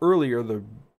worked out earlier the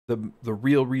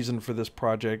real reason for this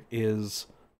project is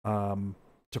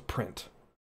to print,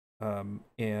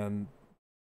 and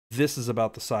this is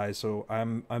about the size. So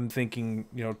I'm thinking,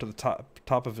 you know, to the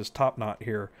top of his top knot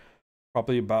here,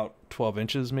 probably about 12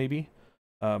 inches maybe.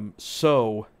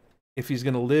 So if he's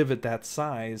going to live at that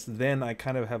size, then I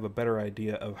kind of have a better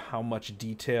idea of how much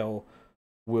detail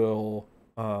will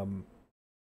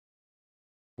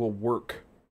work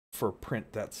for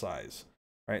print that size.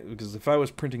 Right, because if I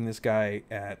was printing this guy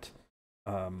at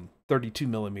 32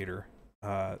 millimeter,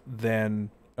 then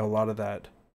a lot of that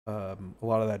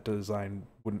design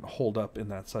wouldn't hold up in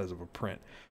that size of a print.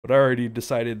 But I already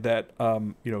decided that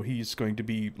you know, he's going to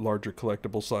be larger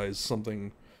collectible size,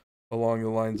 something along the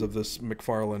lines of this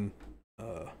McFarlane.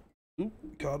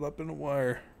 Caught up in a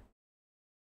wire.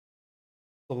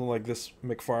 Something like this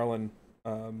McFarlane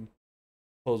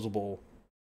posable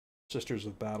Sisters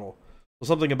of Battle. Well,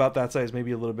 something about that size,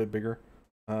 maybe a little bit bigger,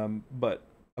 but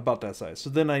about that size. So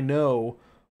then I know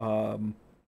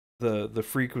the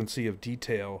frequency of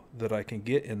detail that I can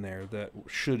get in there that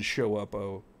should show up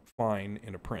fine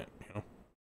in a print. You know.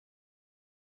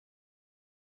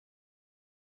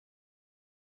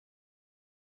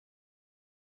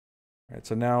 All right.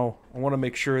 So now I want to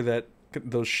make sure that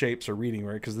those shapes are reading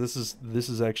right, because this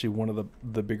is actually one of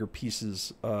the bigger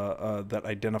pieces that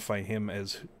identify him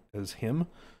as him.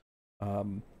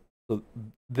 So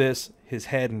this, his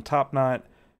head and top knot,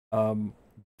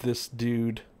 this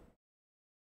dude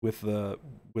with the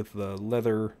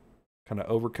leather kind of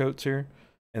overcoats here,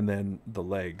 and then the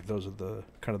leg. Those are the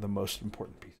kind of the most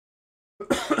important pieces.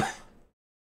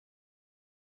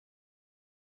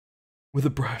 With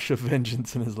a brush of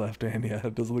vengeance in his left hand. Yeah,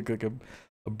 it does look like a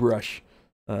brush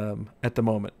at the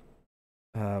moment,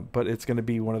 but it's going to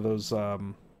be one of those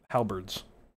halberds.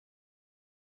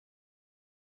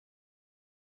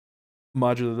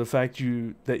 Modular, the fact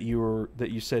that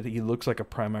you said he looks like a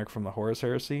Primarch from the Horus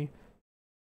Heresy.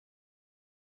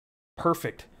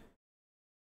 Perfect.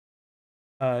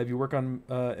 If you work on,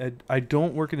 I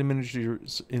don't work in the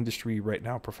industry right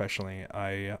now professionally.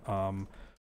 I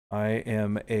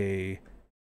am a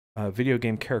video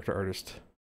game character artist.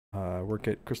 Work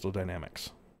at Crystal Dynamics.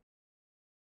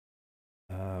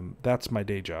 That's my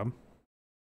day job.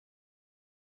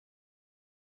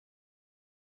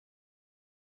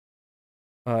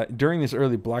 During this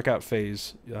early blackout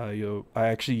phase, I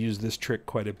actually use this trick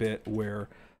quite a bit, where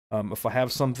if I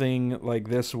have something like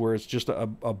this where it's just a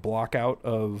block out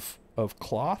of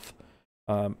cloth,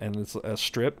 and it's a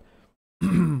strip,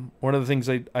 one of the things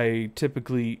I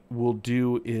typically will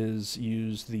do is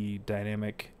use the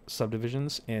dynamic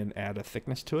subdivisions and add a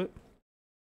thickness to it.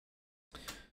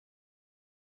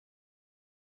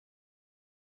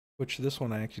 Which this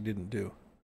one I actually didn't do.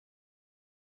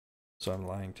 So I'm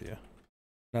lying to you.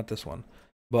 Not this one,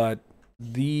 but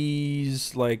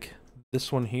these, like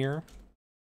this one here,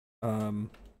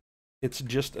 it's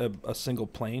just a single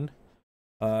plane,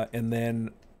 and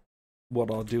then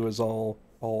what I'll do is I'll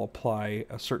apply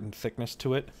a certain thickness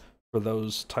to it for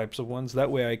those types of ones.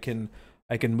 That way I can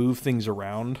move things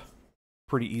around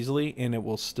pretty easily, and it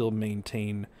will still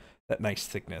maintain that nice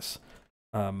thickness.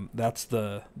 That's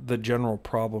the general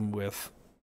problem with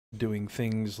doing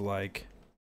things like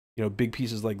you know, big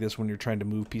pieces like this when you're trying to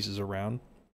move pieces around,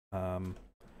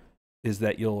 is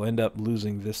that you'll end up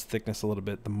losing this thickness a little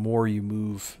bit the more you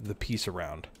move the piece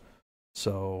around.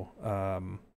 So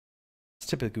it's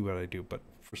typically what I do, but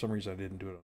for some reason I didn't do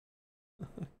it.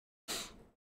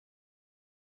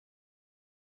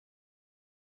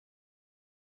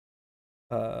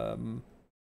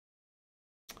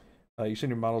 You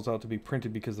send your models out to be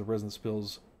printed because the resin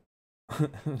spills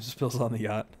spills on the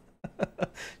yacht.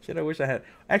 Shit, I wish I had.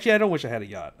 Actually, I don't wish I had a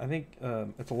yacht. I think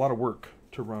it's a lot of work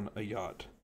to run a yacht,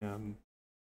 and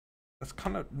that's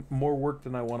kind of more work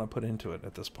than I want to put into it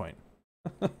at this point.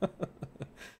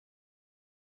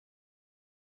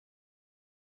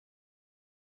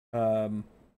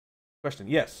 Question?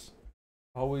 Yes.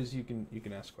 Always you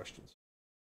can ask questions.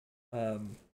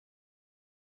 Um,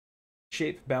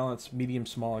 Shape, balance, medium,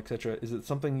 small, etc. Is it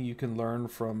something you can learn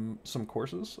from some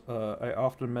courses? I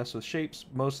often mess with shapes,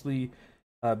 mostly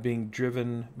being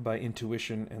driven by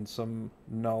intuition, and some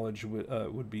knowledge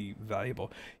would be valuable.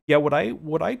 Yeah, what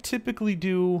I typically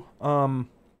do, I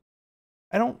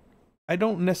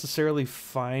don't necessarily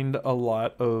find a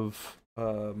lot of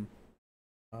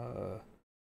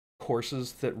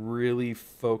courses that really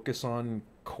focus on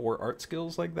core art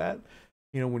skills like that.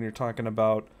 You know, when you're talking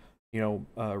about, you know,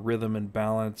 rhythm and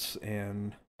balance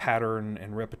and pattern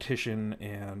and repetition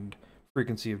and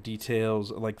frequency of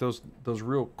details, like those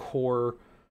real core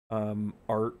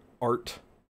art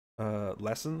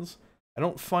lessons. I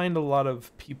don't find a lot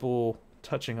of people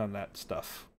touching on that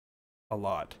stuff a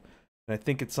lot, and I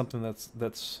think it's something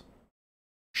that's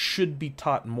should be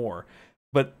taught more.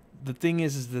 But the thing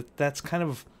is that that's kind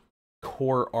of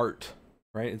core art,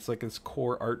 right? It's like this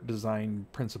core art design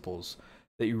principles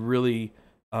that you really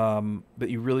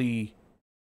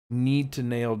need to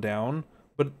nail down.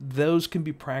 But those can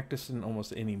be practiced in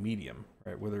almost any medium,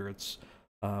 right? Whether it's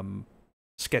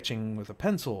sketching with a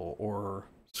pencil, or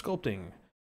sculpting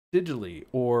digitally,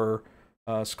 or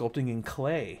sculpting in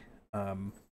clay.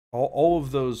 All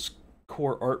of those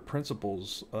core art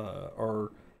principles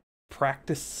are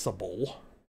practicable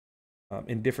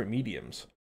in different mediums.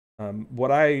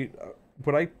 What I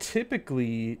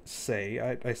typically say,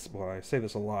 I say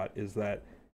this a lot, is that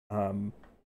a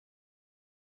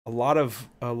lot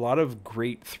of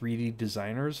great 3D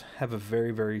designers have a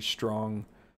very strong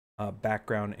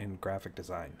background in graphic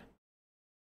design,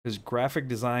 because graphic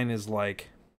design is like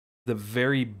the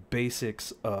very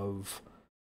basics of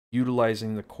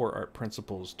utilizing the core art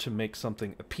principles to make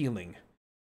something appealing,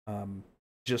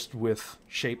 just with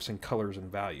shapes and colors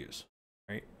and values,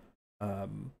 right?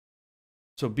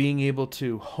 So being able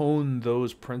to hone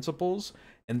those principles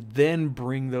and then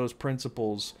bring those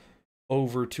principles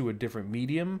over to a different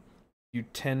medium, you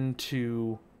tend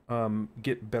to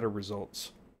get better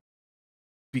results,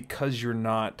 because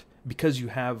because you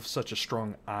have such a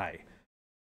strong eye.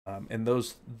 And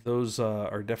those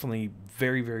are definitely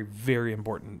very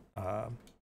important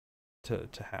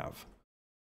to have.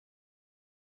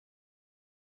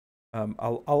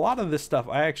 A lot of this stuff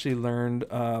I actually learned.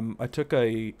 I took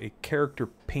a character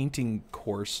painting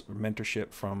course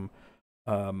mentorship from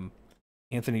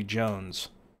Anthony Jones,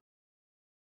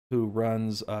 who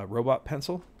runs Robot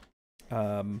Pencil.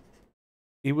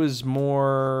 It was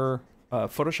more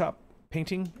Photoshop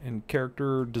painting and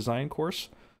character design course,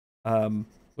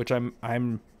 which I'm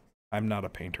not a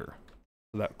painter.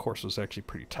 So that course was actually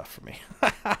pretty tough for me.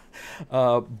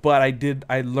 But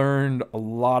I learned a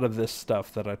lot of this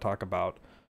stuff that I talk about,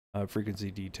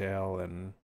 frequency, detail,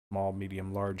 and small,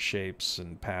 medium, large shapes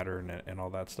and pattern, and all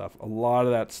that stuff. A lot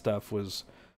of that stuff was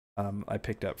I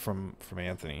picked up from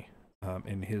Anthony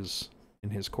in his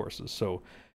courses. So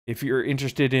if you're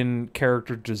interested in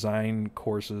character design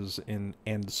courses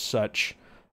and such,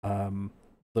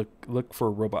 look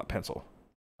for Robot Pencil.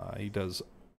 He does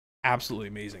absolutely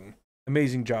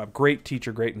amazing job. Great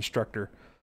teacher, great instructor.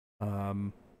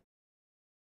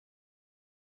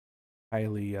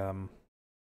 Highly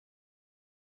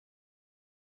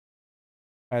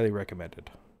highly recommended.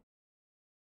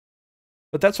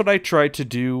 But that's what I try to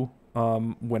do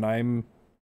when I'm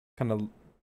kind of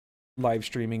live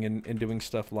streaming and doing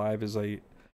stuff live, is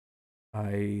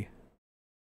I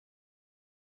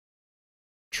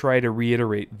try to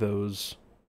reiterate those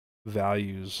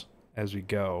values as we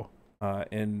go,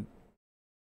 and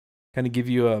kind of give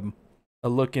you a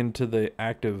look into the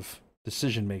active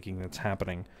decision making that's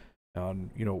happening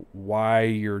on, you know, why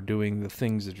you're doing the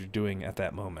things that you're doing at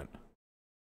that moment.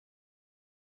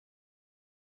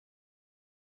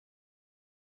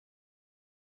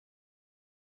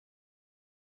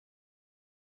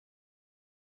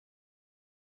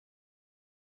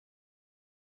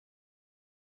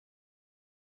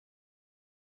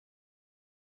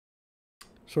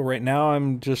 So right now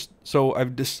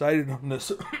I've decided on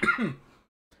this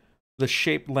the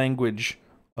shape language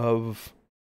of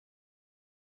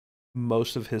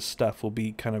most of his stuff will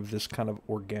be kind of this kind of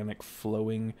organic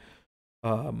flowing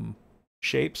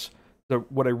shapes.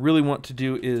 What I really want to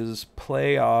do is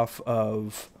play off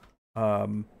of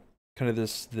kind of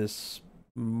this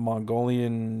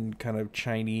Mongolian kind of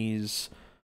Chinese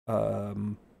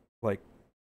like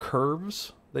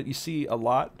curves that you see a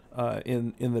lot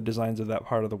in the designs of that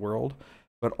part of the world,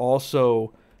 but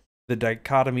also the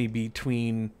dichotomy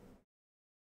between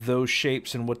those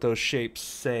shapes and what those shapes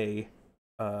say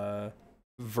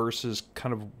versus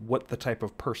kind of what the type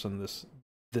of person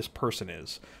this person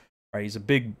is. Right? He's a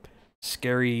big,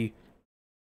 scary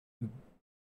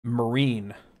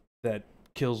Marine that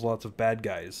kills lots of bad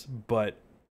guys, but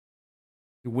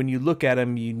when you look at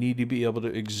him, you need to be able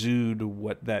to exude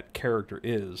what that character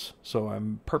is. So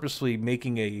I'm purposely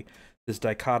making this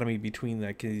dichotomy between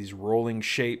like these rolling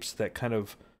shapes that kind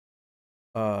of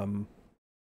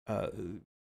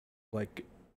like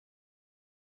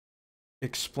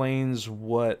explains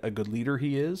what a good leader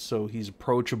he is. So he's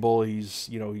approachable, he's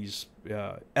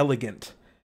elegant,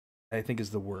 I think is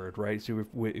the word, right? So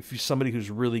if you're somebody who's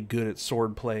really good at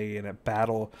swordplay and at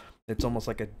battle, it's almost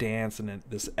like a dance and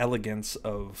this elegance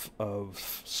of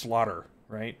slaughter,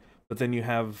 right? But then you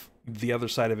have the other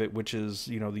side of it, which is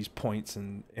these points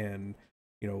and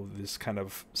this kind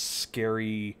of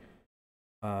scary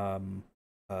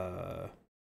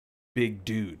big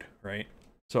dude, right?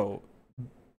 So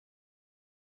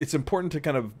it's important to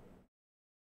kind of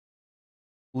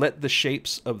let the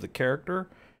shapes of the character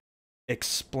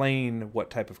explain what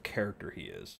type of character he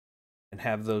is and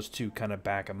have those two kind of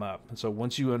back him up. And so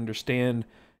once you understand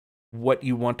what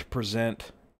you want to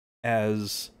present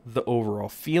as the overall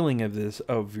feeling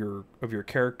of your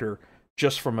character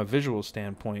just from a visual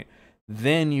standpoint,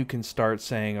 then you can start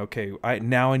saying, okay, I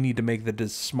need to make the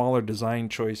smaller design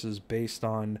choices based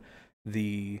on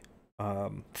the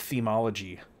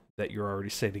themology that you're already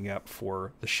setting up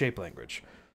for the shape language.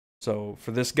 So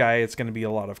for this guy, it's going to be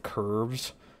a lot of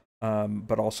curves,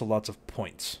 but also lots of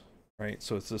points, right?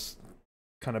 So it's this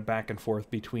kind of back and forth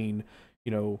between,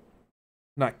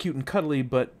 not cute and cuddly,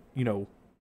 but,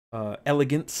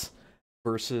 elegance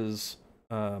versus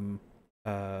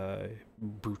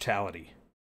brutality.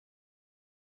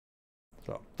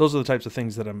 So those are the types of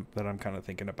things that I'm kind of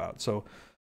thinking about. So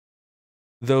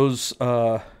those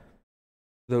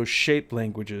shape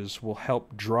languages will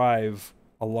help drive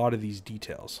a lot of these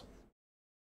details.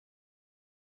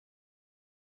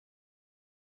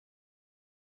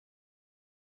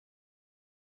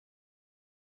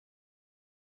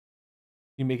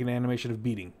 You make an animation of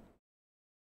beating.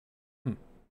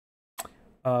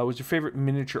 Was your favorite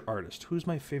miniature artist? Who's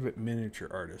my favorite miniature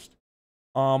artist?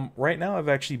 Right now I've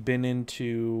actually been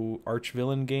into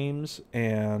Archvillain games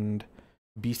and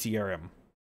BCRM.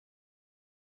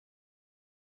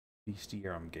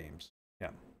 BCRM games.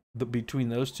 Yeah. Between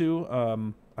those two,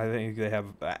 I think they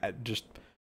have just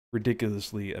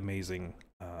ridiculously amazing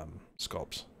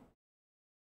sculpts.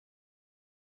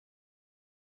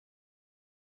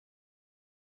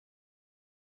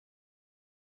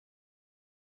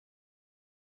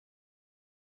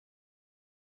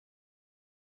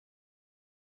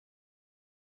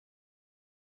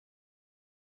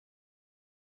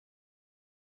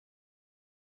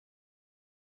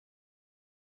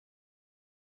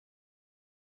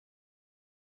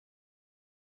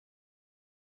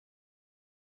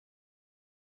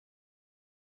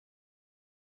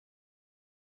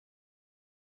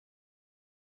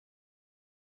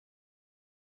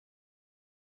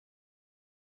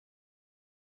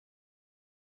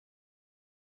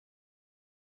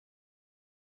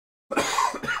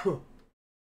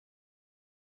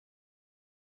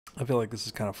 I feel like this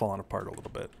is kind of falling apart a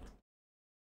little bit.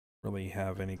 Really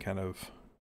have any kind of see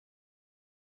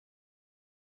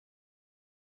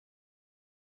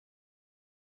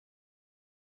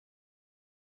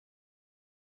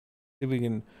if we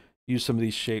can use some of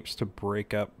these shapes to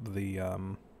break up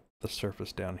the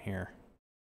surface down here.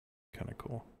 Kind of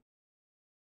cool.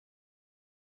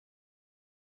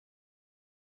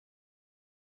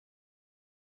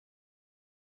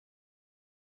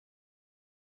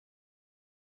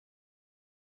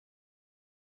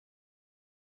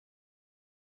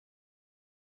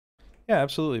 Yeah,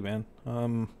 absolutely, man.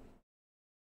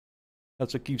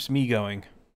 That's what keeps me going,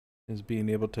 is being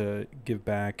able to give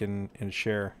back and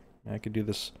share. I could do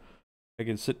this. I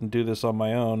could sit and do this on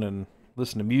my own and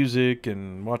listen to music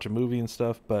and watch a movie and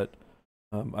stuff, but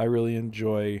I really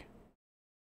enjoy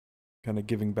kind of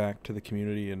giving back to the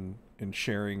community and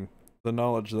sharing the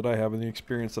knowledge that I have and the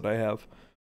experience that I have.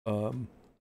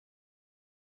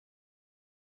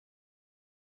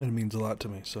 It means a lot to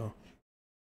me, so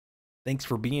thanks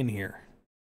for being here.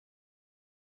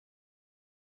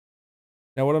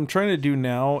 Now what I'm trying to do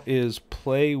now is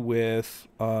play with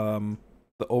the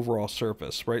overall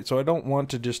surface, right? So I don't want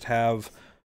to just have,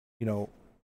 you know,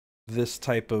 this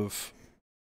type of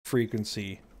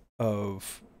frequency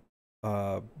of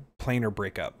planar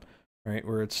breakup, right?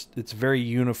 Where it's very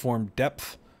uniform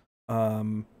depth,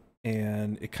 and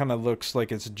it kind of looks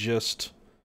like it's just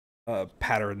a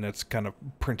pattern that's kind of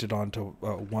printed onto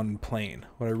one plane.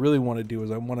 What I really want to do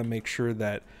is I want to make sure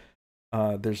that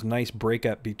there's nice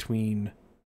breakup between,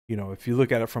 you know, if you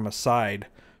look at it from a side,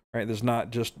 right, there's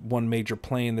not just one major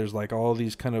plane, there's like all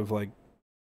these kind of like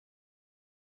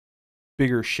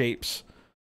bigger shapes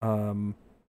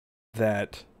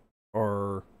that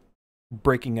are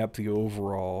breaking up the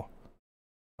overall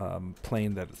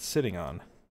plane that it's sitting on.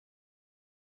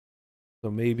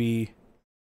 So maybe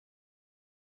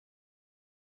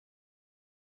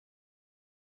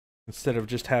instead of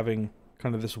just having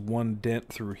kind of this one dent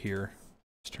through here,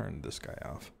 let's turn this guy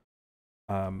off.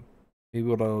 Maybe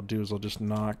what I'll do is I'll just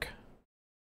knock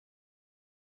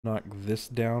this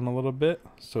down a little bit,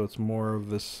 so it's more of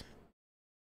this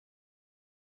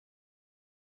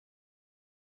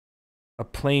a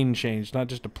plane change, not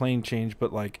just a plane change,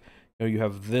 but like, you know, you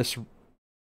have this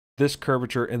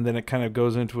curvature and then it kind of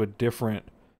goes into a different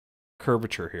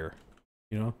curvature here,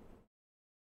 you know?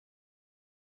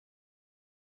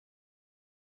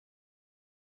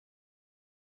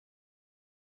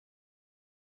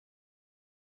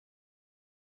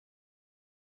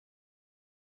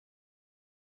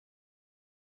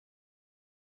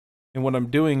 And what I'm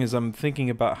doing is I'm thinking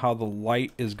about how the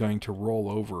light is going to roll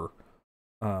over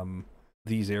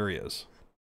these areas.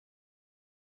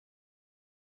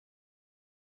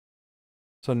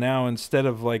 So now instead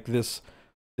of like this,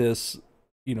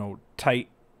 you know, tight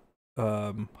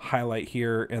highlight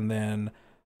here and then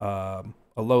a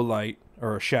low light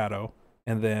or a shadow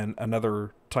and then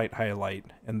another tight highlight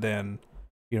and then,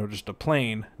 you know, just a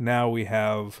plane, now we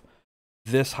have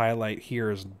this highlight here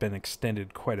has been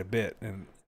extended quite a bit and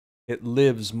it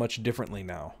lives much differently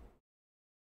now.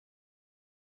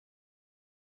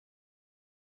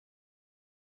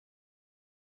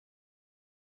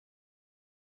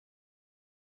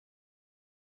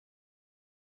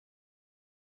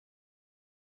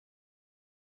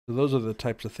 So those are the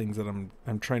types of things that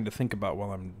I'm trying to think about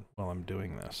while I'm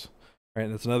doing this. Right,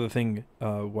 and that's another thing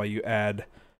why you add,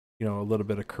 you know, a little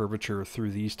bit of curvature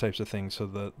through these types of things, so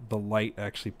that the light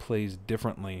actually plays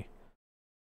differently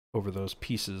over those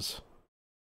pieces.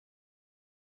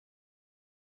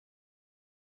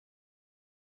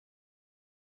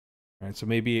 Right, so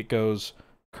maybe it goes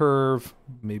curve,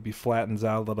 maybe flattens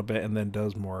out a little bit, and then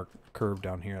does more curve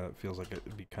down here. That feels like it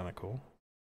would be kind of cool.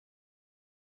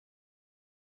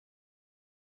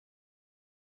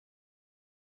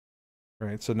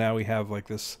 Right, so now we have like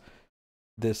this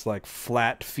like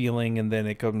flat feeling, and then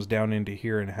it comes down into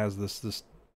here and has this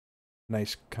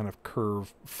nice kind of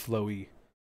curve, flowy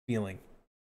feeling.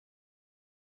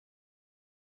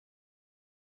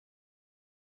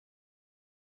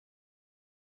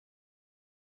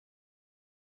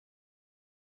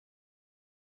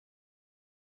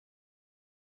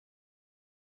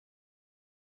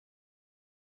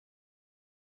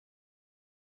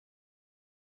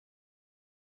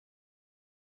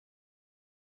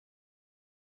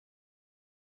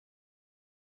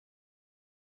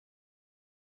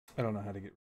 I don't know how to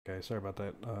get. Okay, sorry about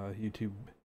that. YouTube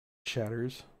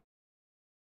chatters.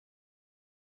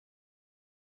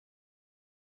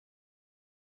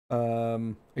 Are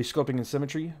you sculpting in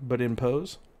symmetry, but in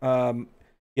pose?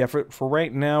 Yeah, for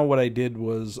right now, what I did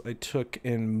was I took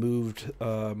and moved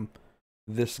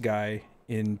this guy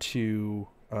into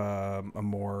a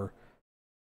more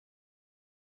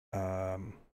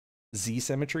Z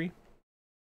symmetry.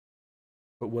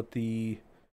 But what the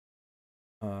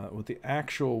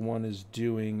actual one is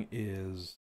doing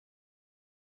is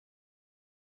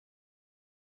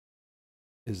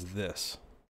this.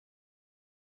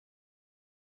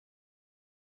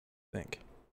 I think.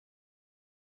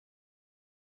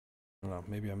 I don't know,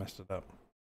 maybe I messed it up.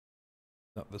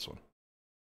 No, this one.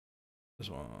 This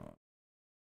one.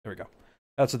 There we go.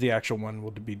 That's what the actual one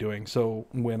will be doing. So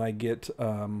when I get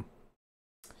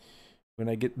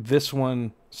this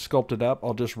one sculpted up,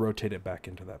 I'll just rotate it back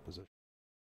into that position.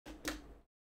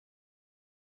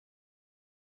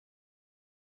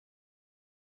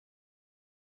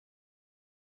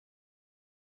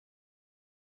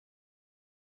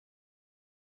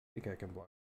 I think I can block.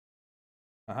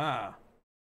 Aha!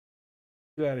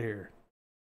 Get out of here.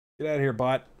 Get out of here,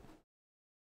 bot.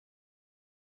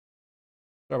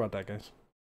 Sorry about that, guys.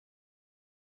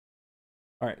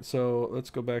 All right, so let's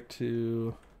go back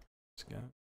to this guy.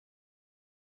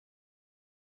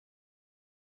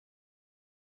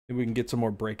 Maybe we can get some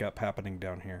more breakup happening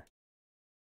down here.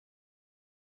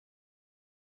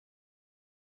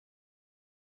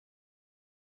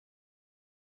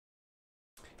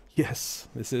 Yes,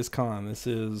 this is Khan. This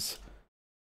is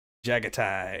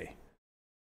Jagatai.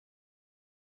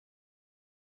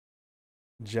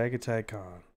 Jagatai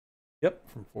Khan. Yep,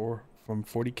 from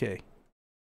 40K.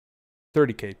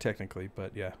 30K technically,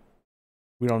 but yeah.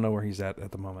 We don't know where he's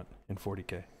at the moment in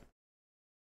 40K.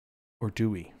 Or do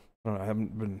we? I don't know, I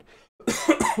haven't been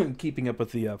keeping up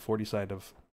with the 40 side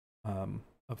of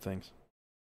things.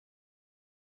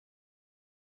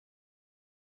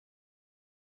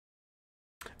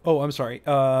 Oh, I'm sorry.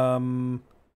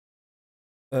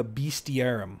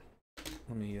 Bestiarum.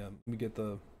 Let me get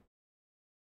the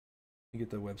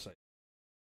website.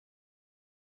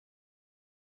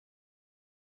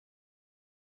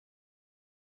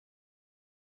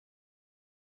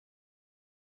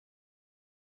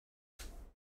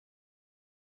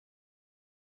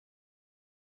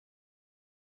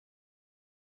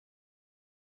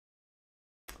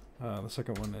 The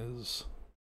second one is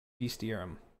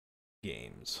Bestiarum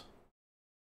Games.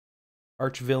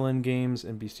 Archvillain Games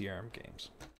and Bestiarum Games.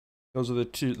 Those are the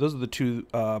two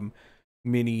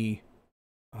mini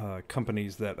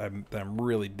companies that I'm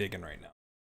really digging right now.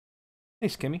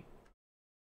 Thanks, Kimmy.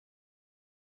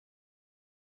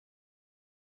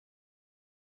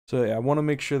 So yeah, I want to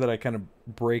make sure that I kind of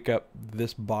break up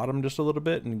this bottom just a little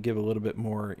bit and give a little bit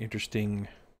more interesting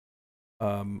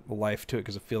life to it,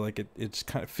 because I feel like it's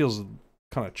kind of feels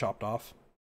kind of chopped off.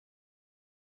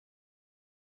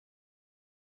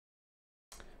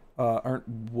 Aren't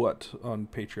what on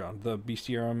Patreon? The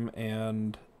Bestiarum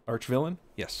and Archvillain?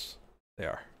 Yes, they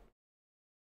are.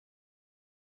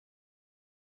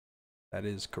 That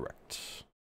is correct.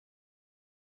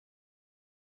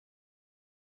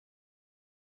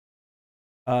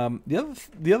 The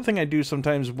other thing I do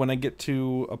sometimes when I get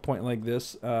to a point like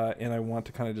this, and I want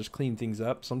to kind of just clean things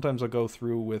up, sometimes I'll go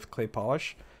through with clay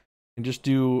polish and just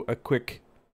do a quick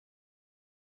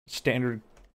standard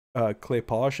clay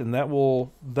polish, and that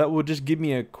will just give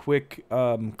me a quick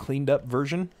cleaned up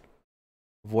version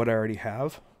of what I already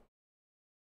have,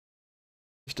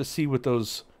 just to see what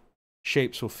those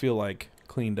shapes will feel like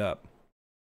cleaned up.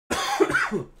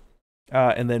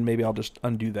 And then maybe I'll just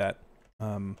undo that,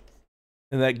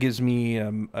 and that gives me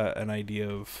an idea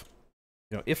of,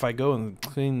 you know, if I go and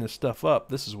clean this stuff up,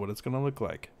 this is what it's going to look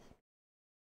like.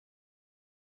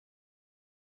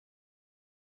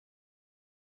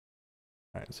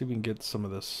 All right, let's see if we can get some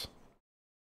of this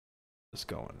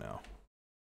going now.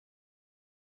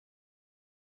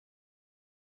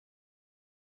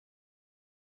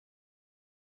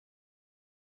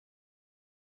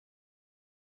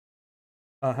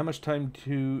 How much time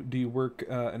do you work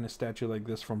in a statue like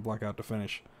this from blackout to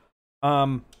finish?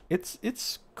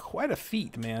 It's quite a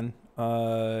feat, man.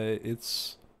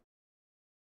 It's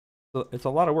a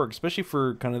lot of work, especially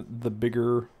for kind of the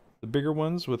bigger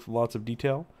ones with lots of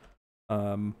detail.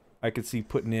 I could see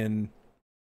putting in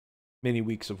many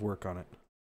weeks of work on it.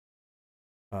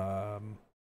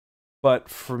 But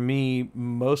for me,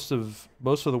 most of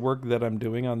the work that I'm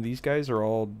doing on these guys are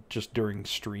all just during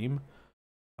stream.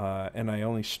 And I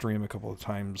only stream a couple of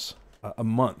times a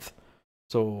month.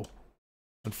 So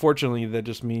unfortunately, that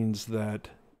just means that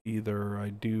either I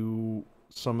do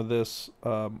some of this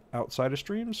outside of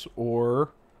streams, or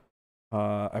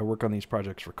I work on these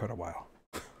projects for quite a while.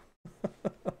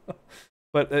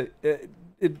 But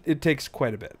it takes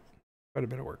quite a bit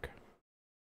of work.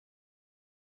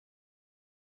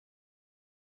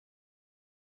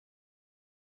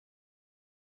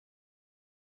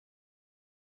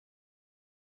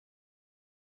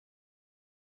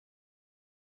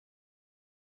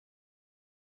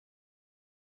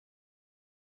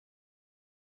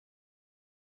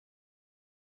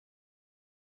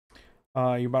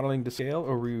 You're modeling to scale,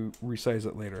 or resize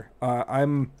it later?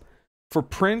 I'm for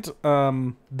print.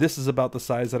 This is about the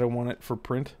size that I want it for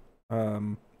print.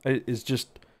 It's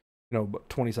just, you know,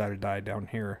 20-sided die down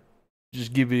here.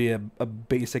 Just give you a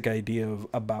basic idea of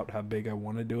about how big I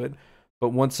want to do it. But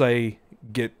once I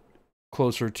get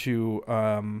closer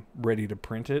to ready to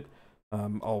print it,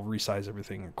 I'll resize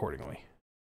everything accordingly.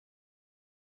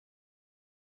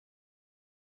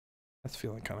 That's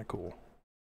feeling kind of cool.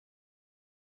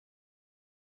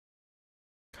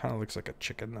 Kind of looks like a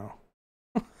chicken though.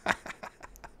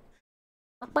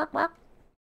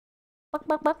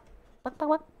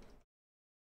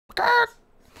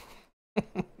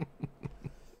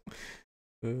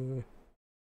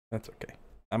 That's okay.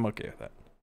 I'm okay with that.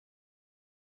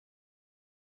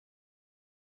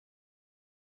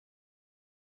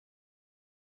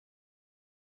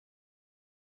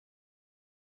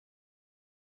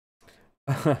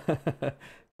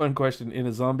 Fun question. In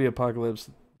a zombie apocalypse,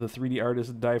 the 3D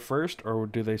artists die first or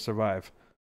do they survive?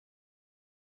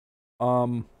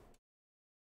 Um,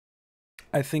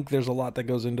 I think there's a lot that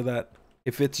goes into that.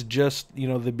 If it's just,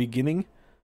 the beginning,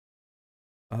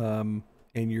 um,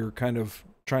 and you're kind of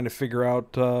trying to figure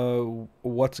out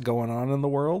what's going on in the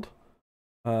world,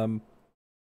 um,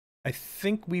 I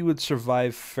think we would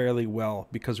survive fairly well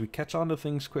because we catch on to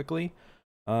things quickly.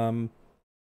 Um,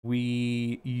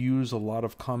 we use a lot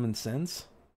of common sense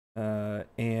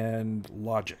and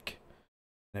logic.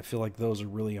 And I feel like those are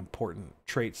really important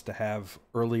traits to have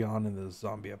early on in the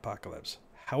zombie apocalypse.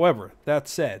 However, that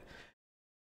said,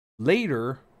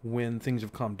 later, when things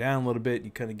have calmed down a little bit,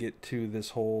 you kind of get to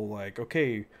this whole like,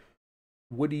 okay,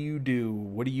 what do you do?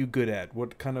 What are you good at?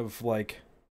 What kind of like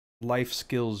life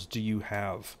skills do you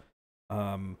have?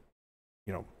 Um,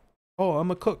 you know, oh,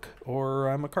 I'm a cook, or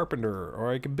I'm a carpenter,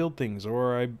 or I can build things,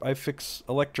 or I fix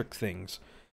electric things.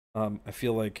 I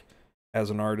feel like as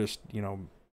an artist, will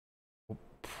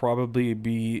probably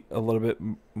be a little bit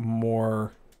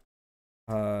more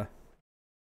uh,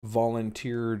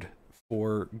 volunteered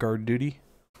for guard duty.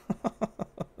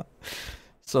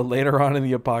 So later on in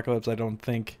the apocalypse, I don't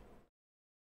think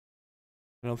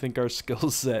our skill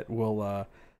set will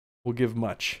give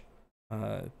much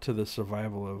to the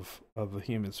survival of the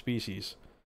human species.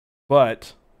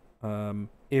 But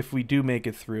if we do make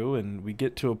it through and we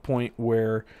get to a point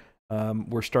where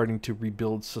we're starting to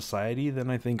rebuild society, then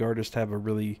I think artists have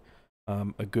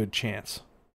a good chance.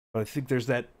 But I think there's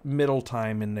that middle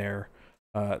time in there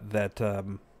that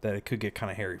it could get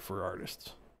kind of hairy for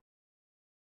artists.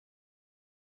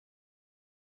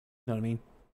 Know what I mean?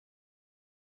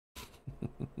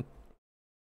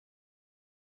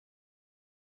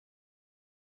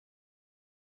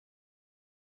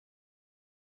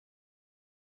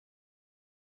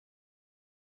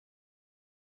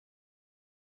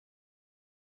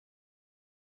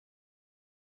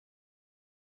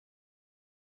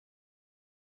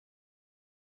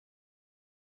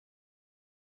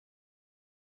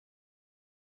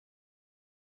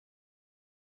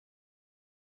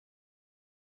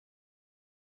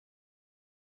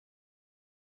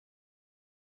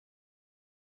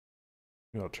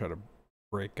 I'll try to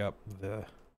break up the.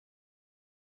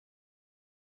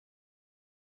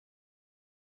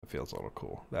 That feels a little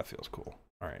cool. That feels cool.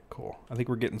 All right, cool. I think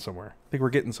we're getting somewhere.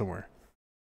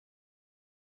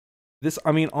 This,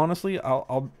 I mean, honestly,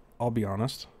 I'll be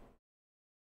honest,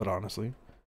 but honestly,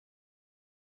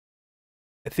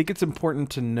 I think it's important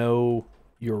to know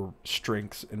your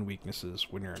strengths and weaknesses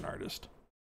when you're an artist.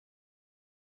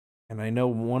 And I know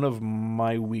one of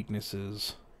my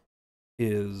weaknesses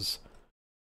is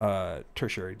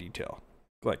tertiary detail.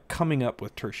 Like coming up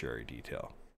with tertiary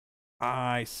detail.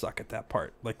 I suck at that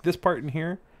part. Like this part in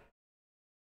here,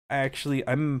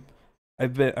 I'm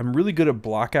really good at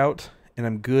block out and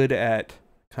I'm good at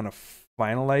kind of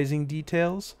finalizing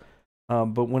details.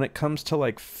 But when it comes to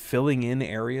like filling in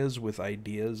areas with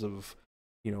ideas of,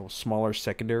 smaller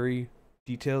secondary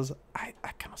details, I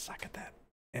kind of suck at that.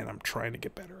 And I'm trying to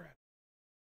get better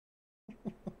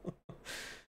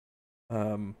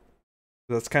at.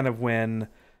 That's kind of when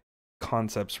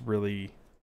concepts really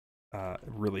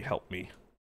help me.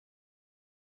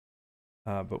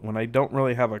 But when I don't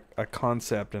really have a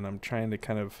concept and I'm trying to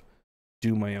kind of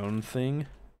do my own thing,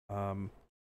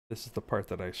 this is the part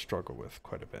that I struggle with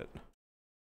quite a bit.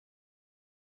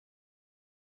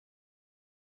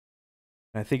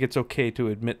 And I think it's okay to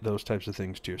admit those types of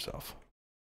things to yourself.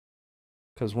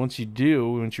 Because once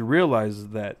you realize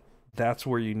that that's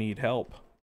where you need help,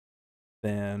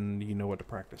 then you know what to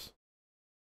practice.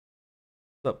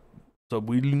 What's up? What's up,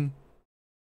 Wheedling?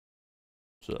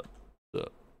 What's up? What's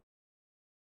up?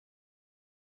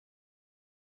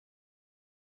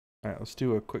 Alright, let's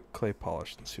do a quick clay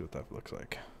polish and see what that looks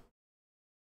like.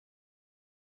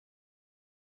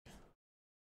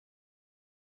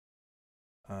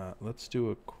 Let's do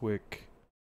a quick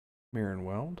mirror and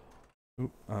weld.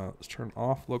 Let's turn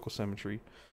off local symmetry.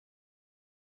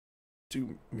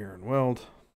 Do mirror and weld.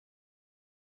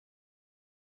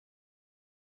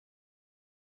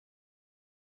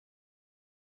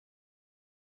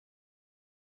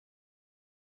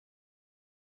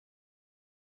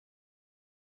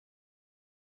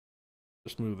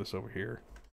 Just move this over here.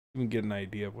 You can get an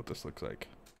idea of what this looks like.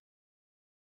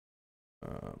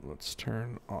 Let's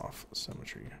turn off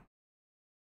symmetry.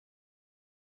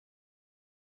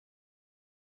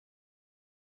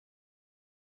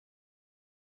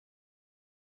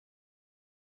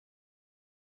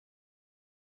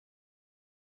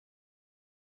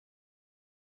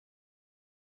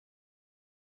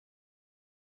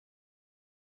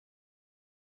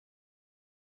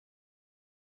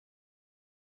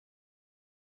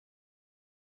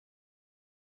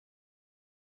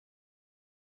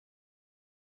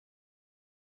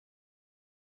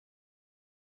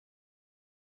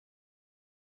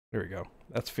 There we go.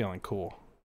 That's feeling cool.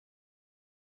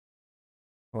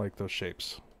 I like those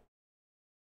shapes.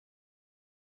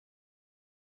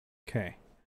 Okay.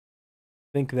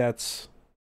 I think that's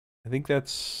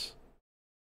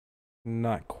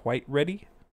not quite ready.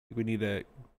 We need to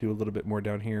do a little bit more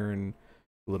down here and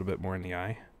a little bit more in the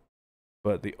eye.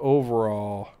 But the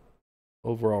overall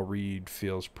read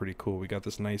feels pretty cool. We got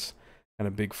this nice kind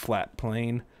of big flat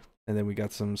plane, and then we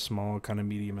got some small kind of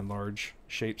medium and large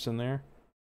shapes in there.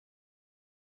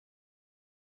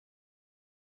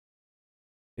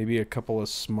 Maybe a couple of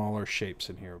smaller shapes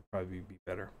in here would probably be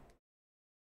better.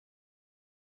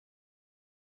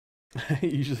 I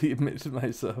usually admit to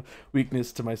myself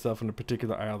weakness to myself in a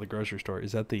particular aisle of the grocery store.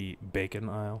 Is that the bacon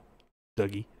aisle?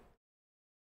 Dougie.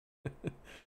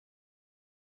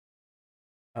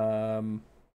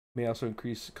 May also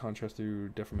increase contrast through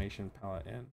deformation, palette,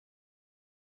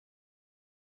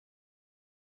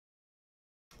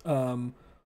 and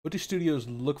what do studios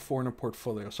look for in a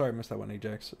portfolio? Sorry, I missed that one,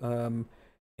 Ajax.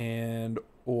 And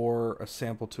or a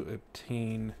sample to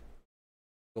obtain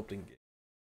sculpting.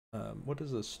 What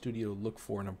does a studio look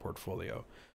for in a portfolio?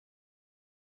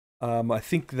 I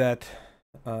think that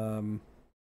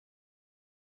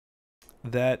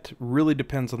that really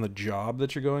depends on the job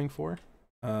that you're going for.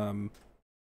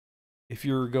 If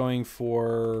you're going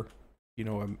for, you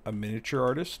know, a miniature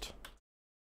artist,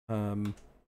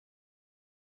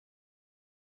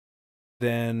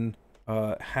 then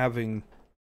having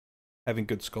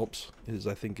good sculpts is,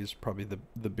 I think, is probably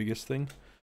the biggest thing.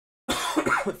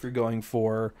 If you're going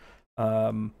for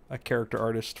a character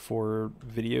artist for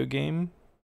video game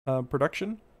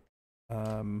production,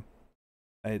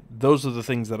 those are the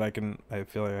things that I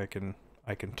feel like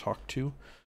I can talk to.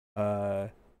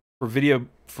 For video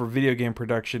game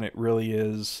production, it really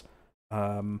is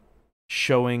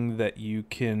showing that you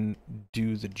can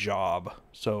do the job.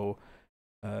 So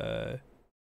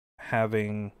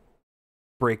having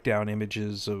breakdown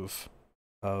images of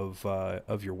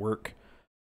your work,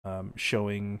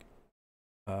 showing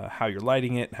how you're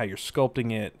lighting it, how you're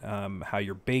sculpting it, how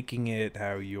you're baking it,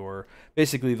 how you're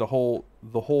basically the whole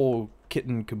kit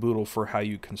and caboodle for how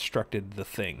you constructed the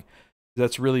thing.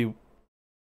 That's really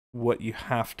what you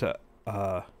have to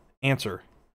answer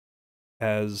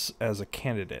as a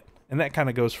candidate, and that kind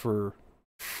of goes for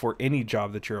any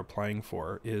job that you're applying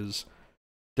for. Is,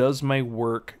 does my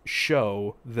work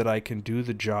show that I can do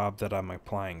the job that I'm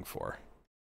applying for?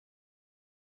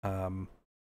 I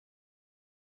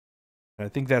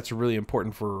think that's really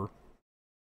important for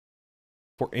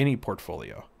any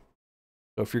portfolio.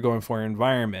 So if you're going for an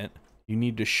environment, you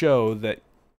need to show that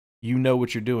you know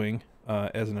what you're doing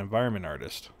as an environment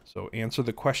artist. So answer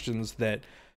the questions that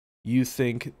you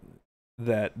think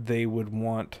that they would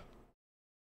want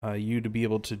you to be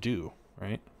able to do,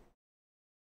 right?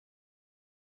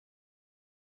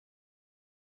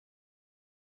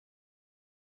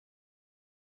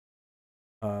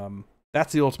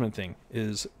 That's the ultimate thing,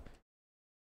 is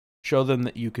show them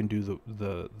that you can do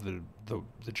the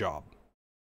job.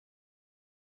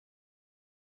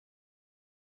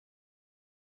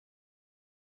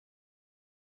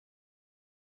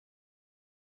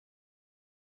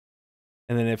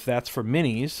 And then if that's for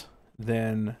minis,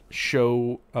 then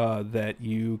show that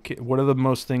you can. What are the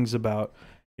most things about,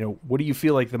 you know, what do you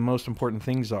feel like the most important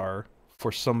things are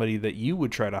for somebody that you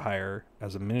would try to hire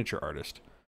as a miniature artist?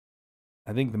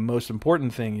 I think the most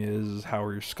important thing is, how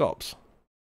are your sculpts?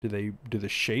 Do the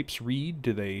shapes read?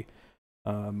 Do they,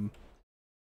 you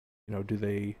know, do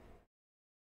they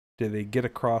get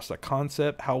across a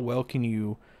concept? How well can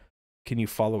you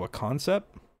follow a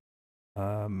concept?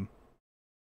 And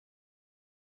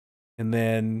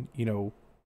then, you know,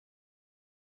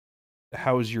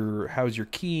 how's your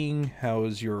keying? How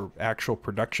is your actual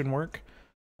production work?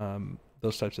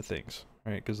 Those types of things,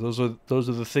 right? Because those are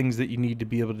the things that you need to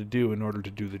be able to do in order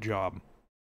to do the job.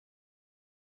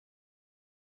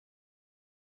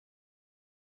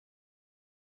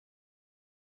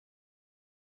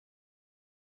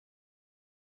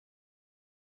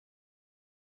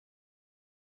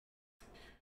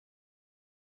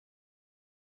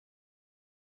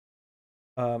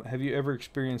 Have you ever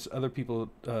experienced other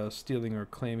people stealing or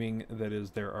claiming that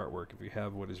is their artwork? If you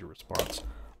have, what is your response?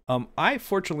 I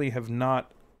fortunately have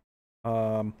not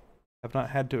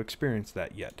had to experience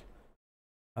that yet.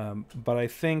 But I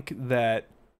think that,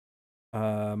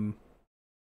 you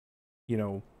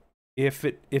know, if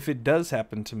it does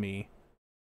happen to me,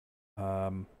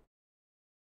 you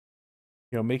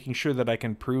know, making sure that I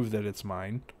can prove that it's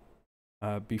mine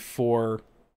before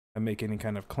I make any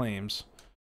kind of claims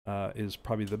is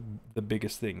probably the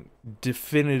biggest thing.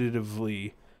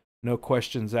 Definitively, no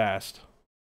questions asked,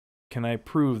 can I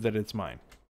prove that it's mine?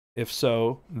 If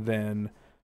so, then,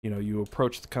 you know, you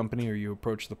approach the company or you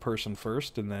approach the person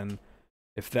first, and then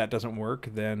if that doesn't work,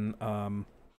 then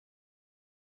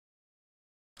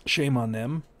shame on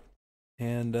them,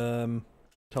 and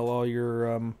tell all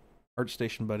your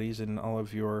ArtStation buddies and all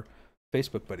of your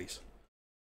Facebook buddies,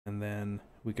 and then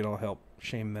we could all help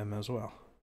shame them as well.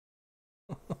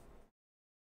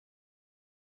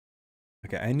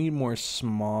 Okay, I need more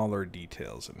smaller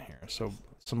details in here. So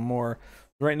some more.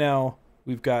 Right now,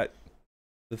 we've got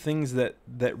the things that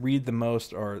read the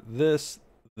most are this,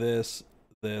 this,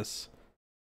 this,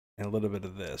 and a little bit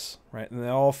of this, right? And they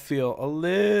all feel a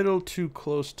little too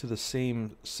close to the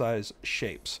same size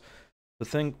shapes.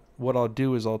 What I'll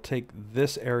do is I'll take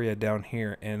this area down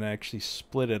here and actually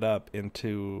split it up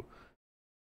into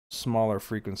smaller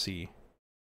frequency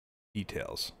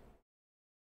details.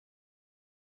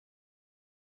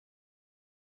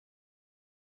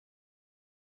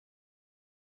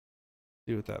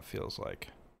 See what that feels like.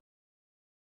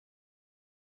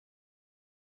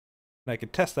 And I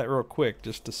could test that real quick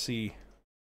just to see.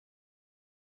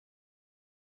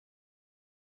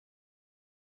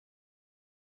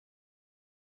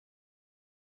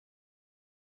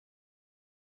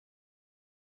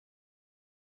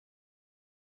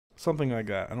 Something like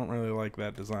that. I don't really like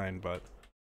that design, but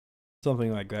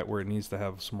something like that where it needs to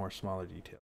have some more smaller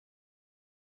detail.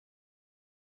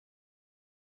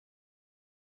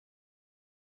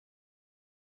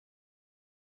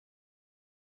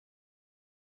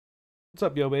 What's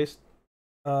up, YoBase?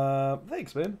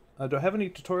 Thanks, man. Do I have any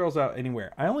tutorials out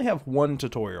anywhere? I only have one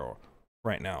tutorial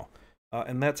right now,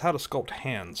 and that's how to sculpt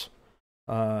hands.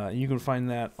 You can find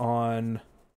that on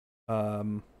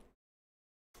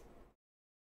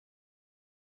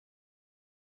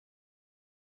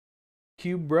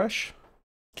ZBrush,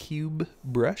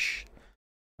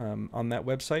 on that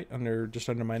website just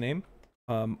under my name,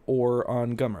 or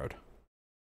on Gumroad.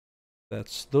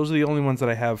 Those are the only ones that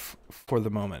I have for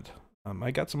the moment.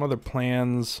 I got some other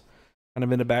plans kind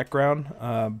of in the background,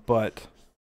 but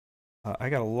I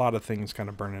got a lot of things kind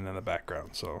of burning in the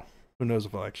background, so who knows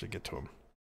if I'll actually get to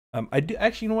them. I do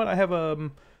actually, you know what? I have a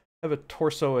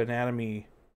torso anatomy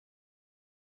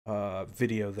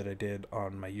video that I did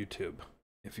on my YouTube,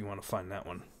 if you want to find that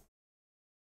one.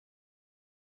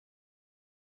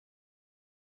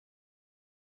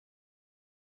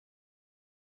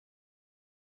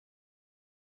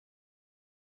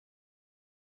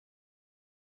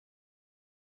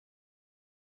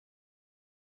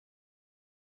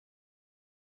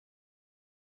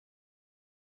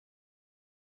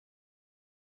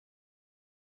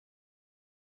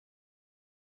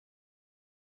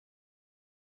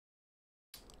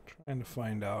 Trying to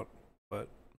find out, but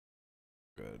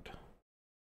good.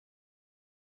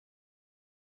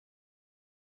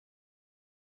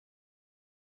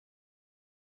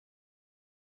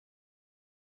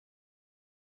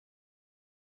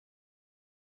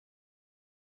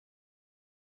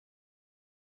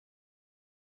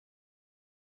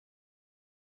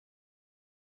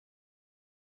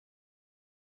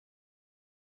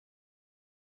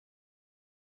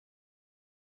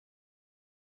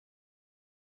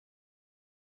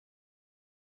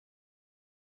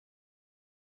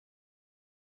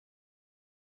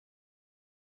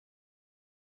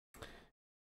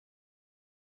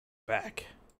 Back.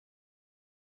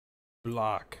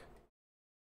 Block.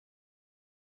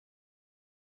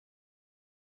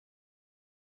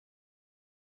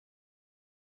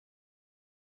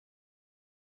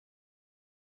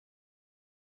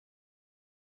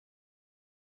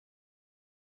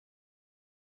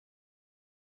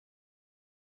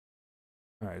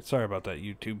 Alright, sorry about that,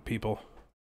 YouTube people.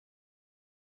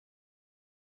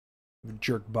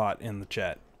 Jerk bot in the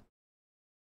chat.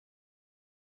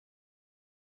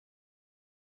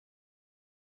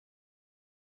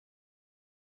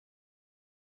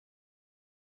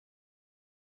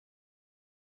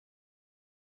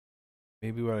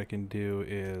 Maybe what I can do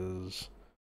is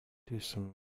do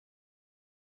some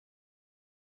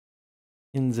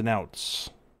ins and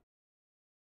outs.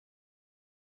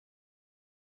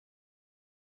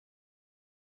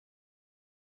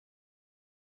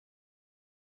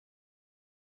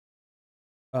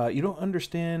 You don't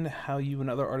understand how you and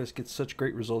other artists get such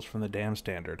great results from the damn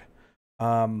standard.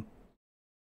 No,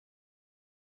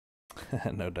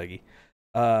 Dougie.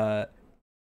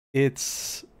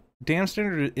 It's damn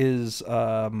standard is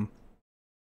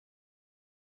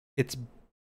it's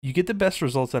you get the best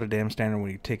results out of damn standard when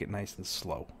you take it nice and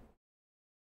slow.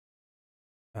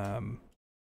 And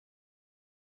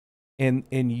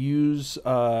use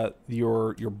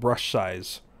your brush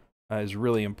size is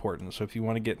really important. So if you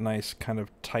want to get nice kind of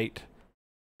tight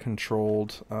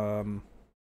controlled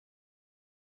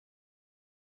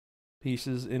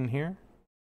pieces in here,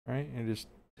 right? And just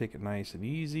take it nice and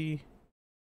easy.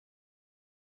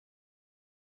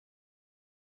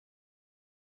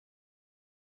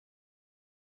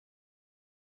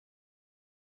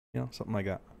 You know, something like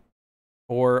that.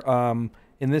 Or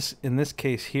in this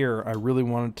case here, I really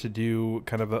wanted to do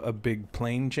kind of a big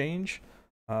plane change.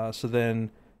 So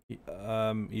then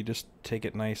you just take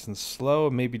it nice and slow,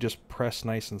 and maybe just press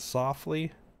nice and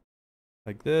softly,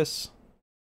 like this.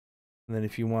 And then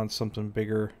if you want something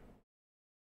bigger,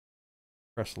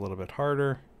 press a little bit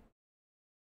harder.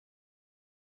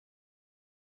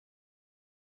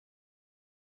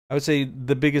 I would say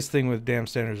the biggest thing with dam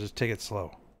standards is take it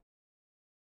slow.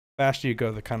 Faster you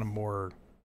go, the kind of more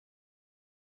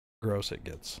gross it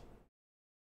gets.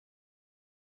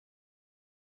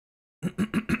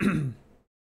 Do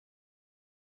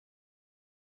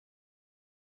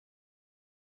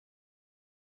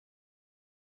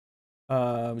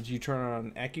you turn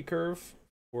on AccuCurve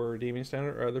or daeming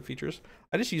standard or other features?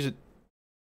 I just use it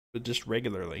just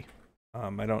regularly.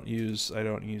 I don't use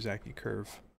AccuCurve.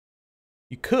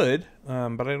 You could,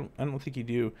 but I don't think you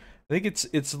do. I think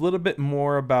it's a little bit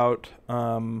more about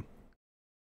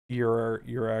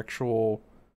your actual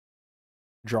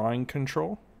drawing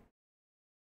control.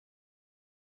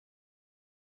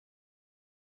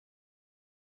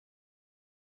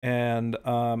 And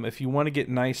if you want to get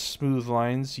nice smooth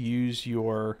lines, use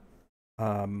your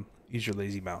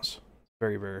lazy mouse.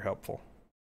 Very, very helpful.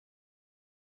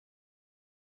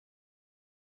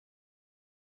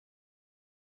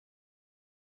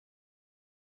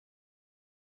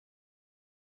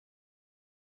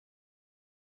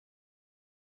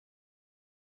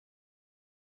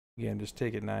 Again, just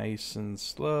take it nice and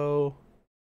slow.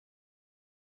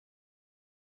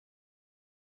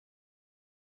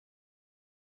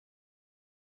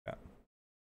 Yeah.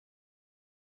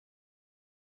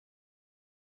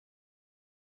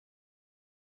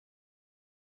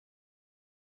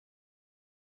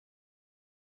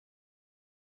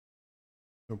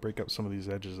 We'll break up some of these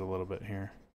edges a little bit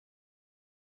here.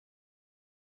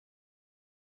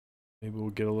 Maybe we'll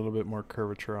get a little bit more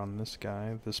curvature on this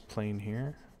guy, this plane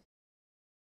here.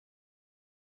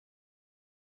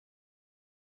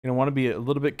 You want to be a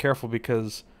little bit careful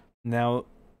because now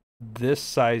this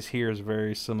size here is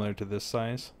very similar to this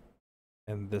size,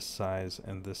 and this size,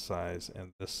 and this size,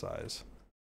 and this size.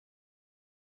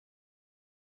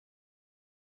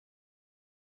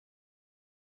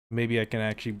 Maybe I can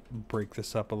actually break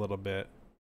this up a little bit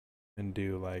and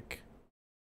do like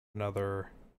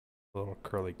another little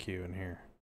curly Q in here.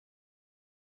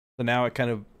 So now it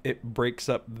kind of breaks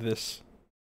up this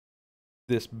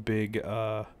big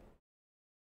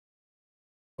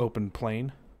open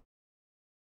plane.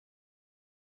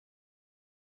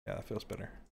 Yeah, that feels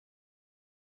better.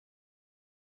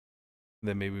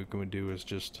 Then maybe what we can do is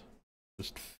just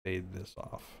fade this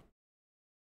off.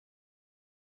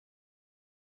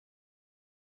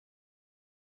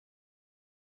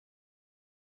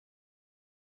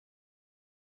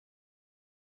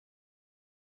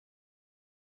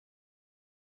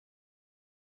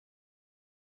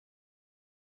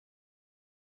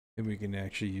 Maybe we can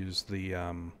actually use the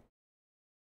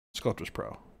Sculptors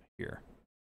Pro here.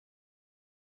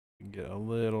 Get a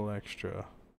little extra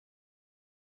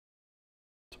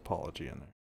topology in there.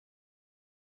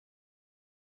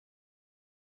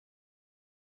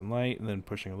 Light, and then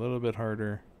pushing a little bit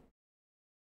harder.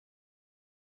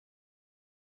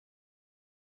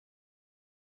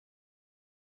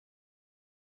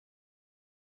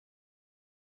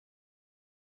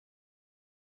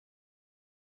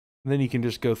 And then you can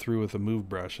just go through with a move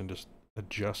brush and just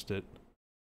adjust it.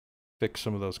 Fix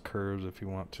some of those curves if you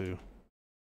want to.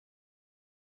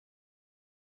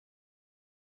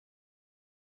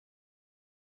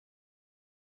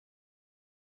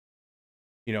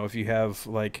 You know, if you have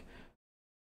like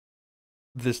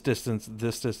this distance, and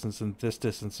this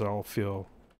distance all feel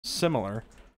similar,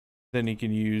 then you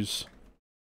can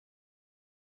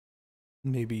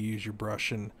maybe use your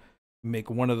brush and make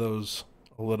one of those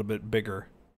a little bit bigger,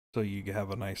 so you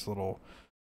have a nice little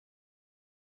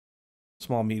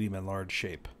small, medium, and large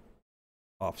shape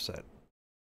offset.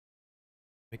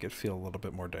 Make it feel a little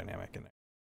bit more dynamic in there.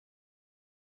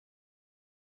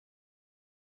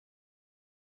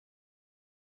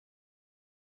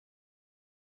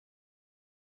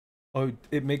 Oh,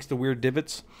 it makes the weird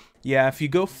divots. Yeah, if you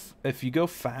go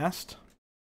fast,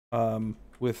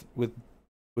 with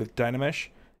Dynamesh,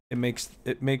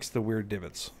 it makes the weird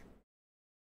divots.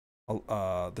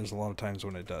 There's a lot of times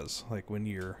when it does, like when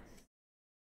you're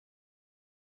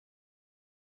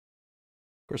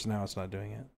course, now it's not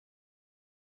doing it.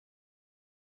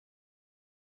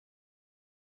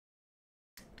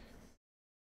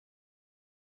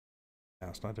 Now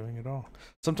it's not doing it at all.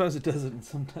 Sometimes it doesn't, and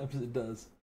sometimes it does.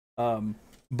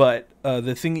 But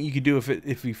the thing that you could do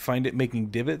if you find it making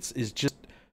divots is just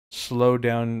slow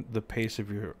down the pace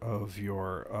of your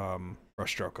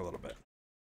brush stroke a little bit.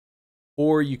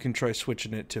 Or you can try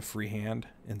switching it to freehand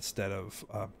instead of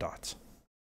dots.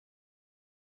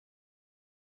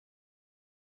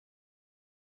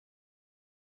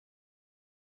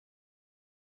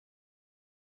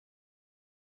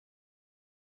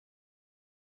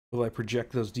 Will I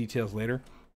project those details later?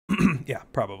 Yeah,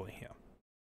 probably, yeah.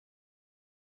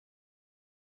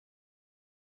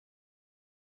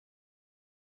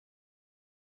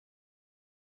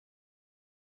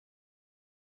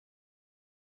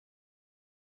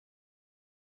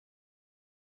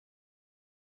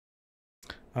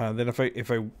 Then if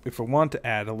I want to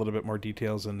add a little bit more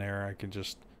details in there, I can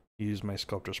just use my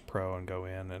Sculptris Pro and go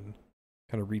in and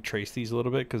kind of retrace these a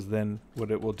little bit, because then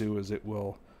what it will do is it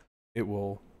will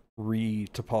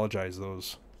re-topologize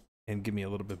those and give me a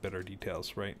little bit better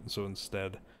details, right? And so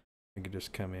instead, I can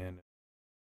just come in,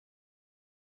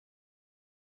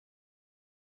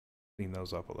 clean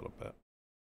those up a little bit.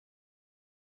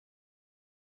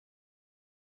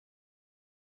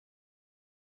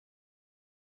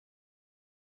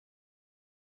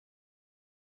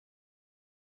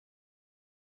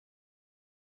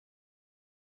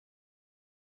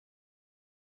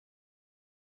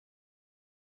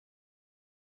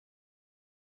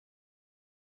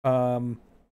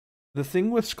 The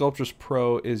thing with Sculptris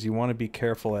Pro is you want to be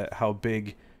careful at how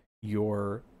big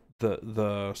your the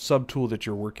subtool that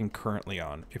you're working currently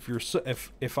on.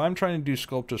 If I'm trying to do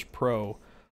Sculptris Pro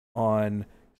on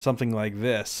something like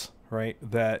this, right,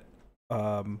 that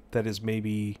that is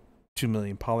maybe 2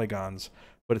 million polygons,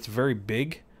 but it's very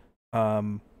big,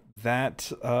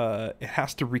 that it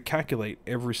has to recalculate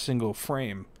every single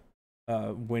frame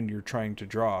when you're trying to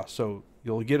draw. So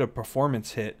you'll get a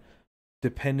performance hit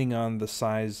depending on the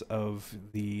size of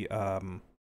the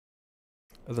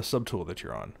subtool that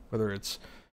you're on, whether it's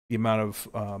the amount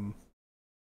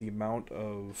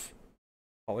of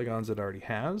polygons it already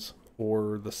has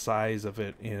or the size of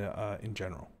it in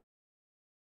general.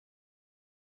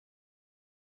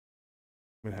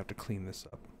 I'm gonna have to clean this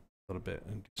up a little bit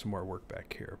and do some more work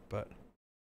back here, but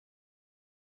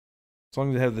as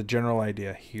long as I have the general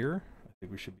idea here, I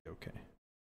think we should be okay.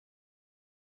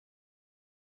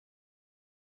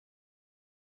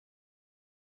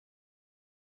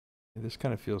 This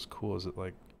kind of feels cool as it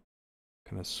like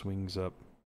kind of swings up,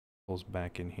 pulls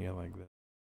back in here like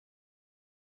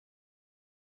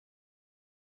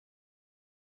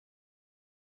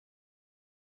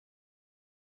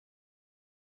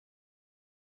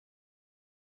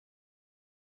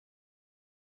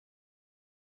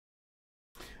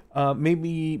that.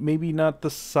 Maybe not the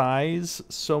size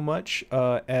so much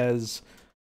as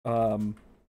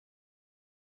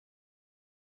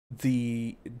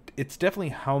it's definitely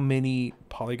how many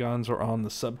polygons are on the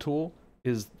subtool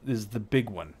is the big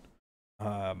one.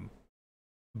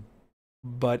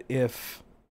 But if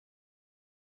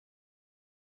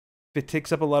it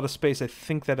takes up a lot of space, I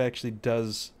think that actually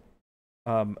does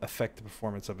affect the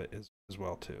performance of it as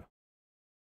well too.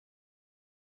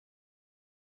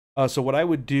 So what I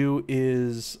would do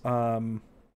is,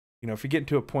 if you get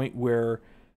to a point where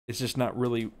it's just not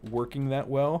really working that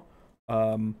well,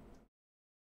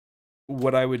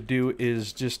 what I would do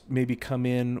is just maybe come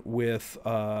in with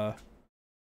like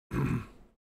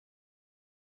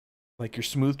your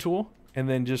smooth tool, and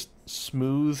then just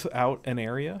smooth out an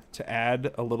area to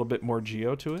add a little bit more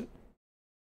geo to it.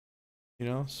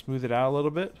 Smooth it out a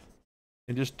little bit,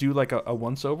 and just do like a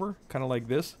once over, kind of like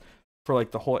this, for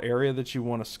like the whole area that you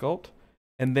want to sculpt,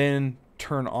 and then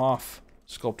turn off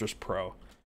Sculptris Pro,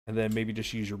 and then maybe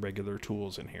just use your regular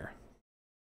tools in here.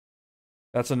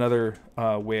 That's another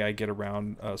way I get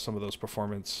around some of those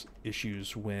performance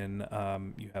issues when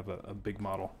you have a big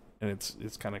model and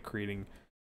it's kind of creating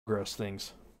gross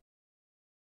things.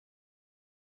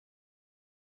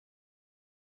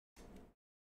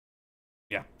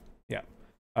 Yeah,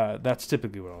 that's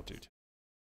typically what I'll do too.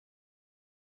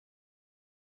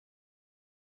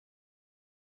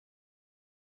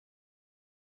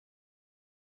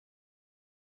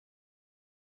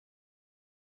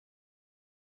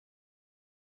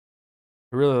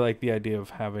 I really like the idea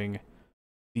of having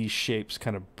these shapes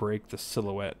kind of break the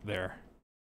silhouette there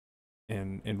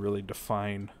and really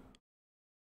define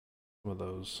some of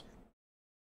those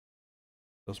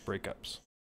breakups.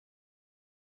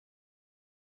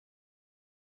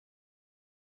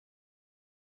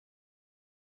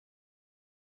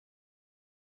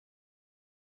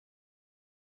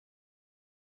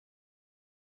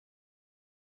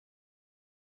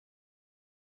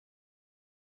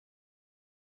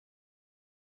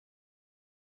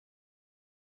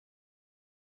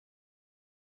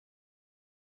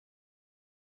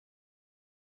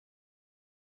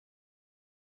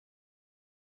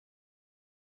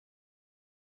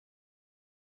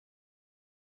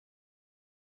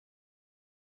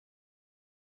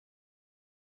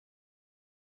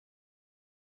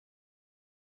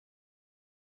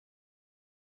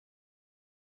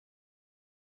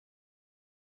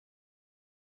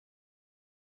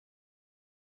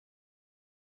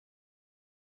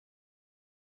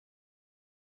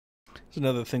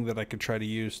 another thing that I could try to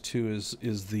use too is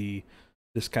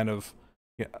this kind of,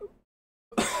 yeah,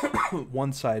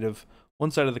 one side of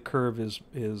the curve is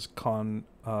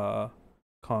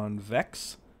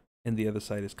convex, and the other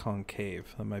side is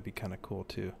concave. That might be kind of cool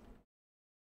too.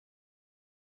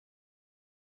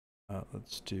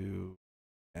 Let's do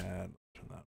add, turn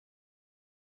that.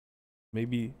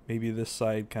 Maybe this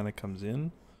side kind of comes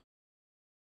in.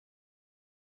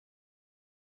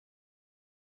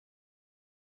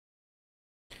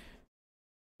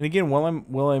 And again,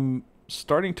 while I'm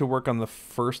starting to work on the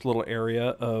first little area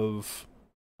of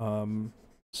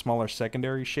smaller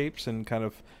secondary shapes and kind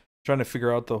of trying to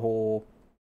figure out the whole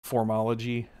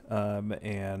formology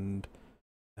and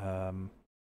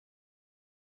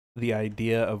the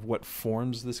idea of what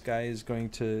forms this guy is going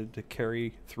to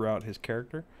carry throughout his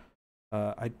character.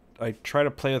 I try to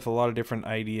play with a lot of different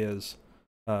ideas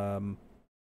in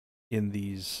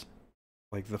these,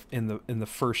 like in the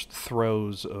first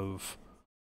throes of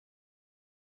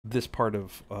this part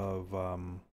of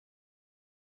the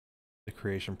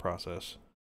creation process.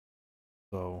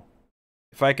 So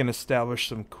if I can establish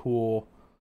some cool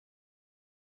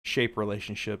shape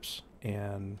relationships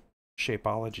and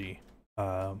shapeology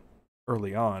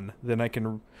early on, then I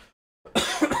can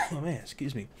oh man,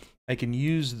 excuse me, I can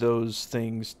use those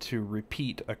things to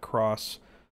repeat across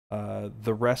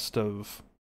the rest of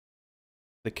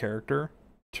the character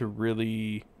to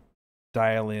really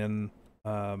dial in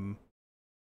kind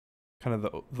of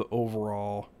the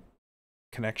overall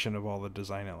connection of all the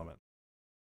design elements.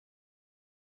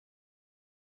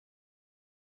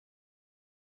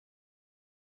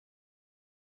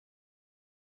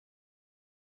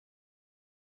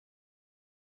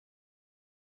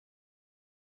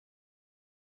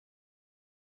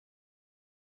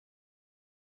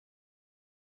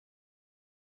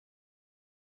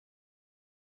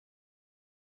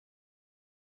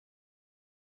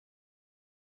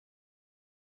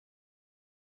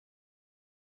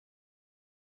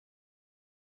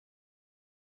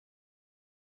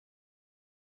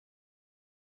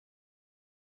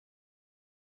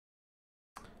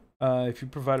 If you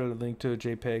provided a link to a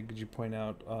JPEG, could you point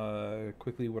out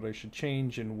quickly what I should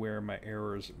change and where my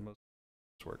errors most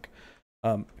work?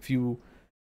 If you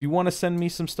want to send me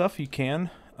some stuff, you can.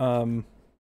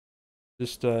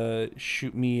 Just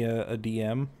shoot me a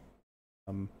DM.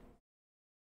 I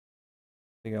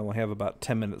think I only have about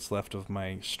 10 minutes left of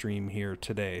my stream here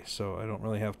today, so I don't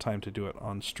really have time to do it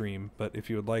on stream. But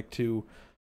if you would like to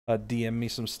DM me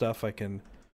some stuff, I can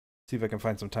see if I can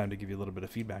find some time to give you a little bit of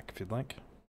feedback if you'd like.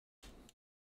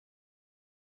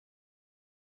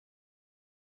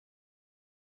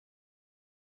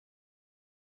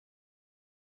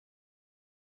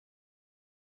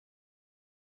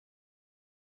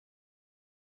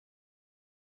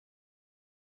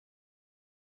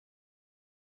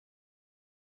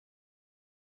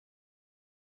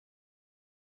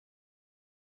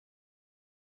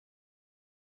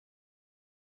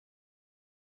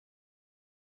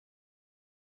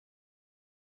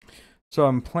 So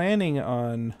I'm planning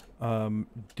on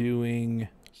doing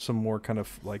some more kind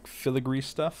of like filigree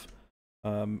stuff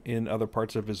in other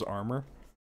parts of his armor.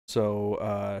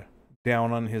 So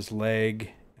down on his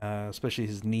leg, especially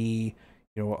his knee,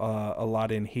 you know, a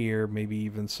lot in here, maybe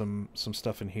even some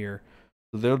stuff in here.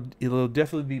 So it'll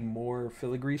definitely be more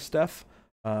filigree stuff.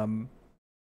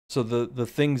 So the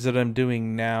things that I'm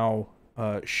doing now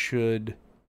should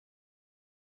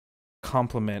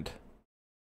complement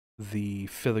the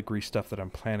filigree stuff that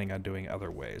I'm planning on doing other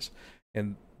ways.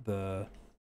 And the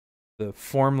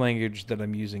form language that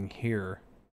I'm using here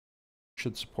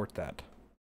should support that.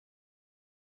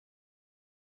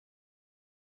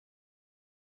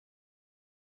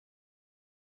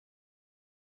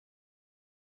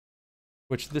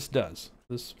 Which this does.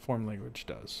 This form language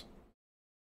does.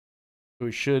 So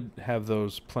we should have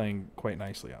those playing quite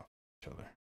nicely off each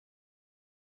other.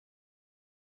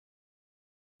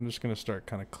 I'm just going to start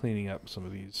kind of cleaning up some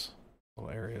of these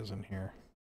little areas in here.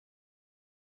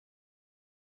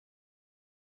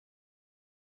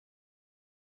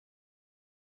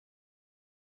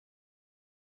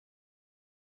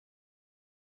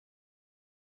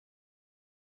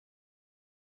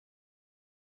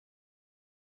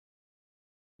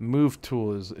 Move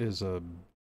tool is a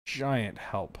giant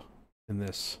help in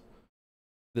this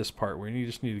part where you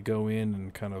just need to go in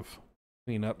and kind of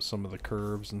clean up some of the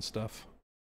curves and stuff.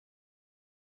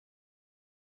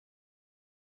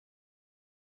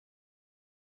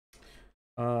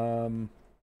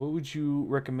 What would you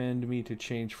recommend me to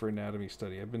change for anatomy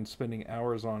study? I've been spending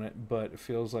hours on it, but it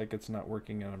feels like it's not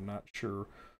working, and I'm not sure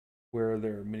where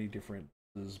there are many different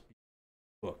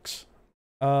books.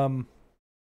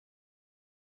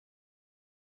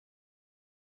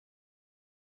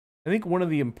 I think one of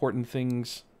the important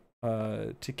things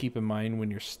to keep in mind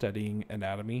when you're studying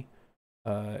anatomy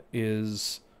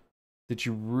is that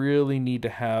you really need to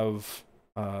have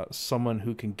someone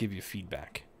who can give you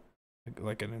feedback,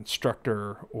 like an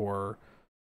instructor or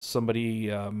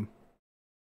somebody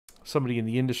somebody in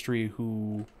the industry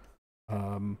who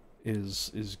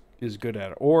is good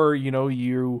at it. Or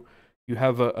you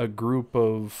have a group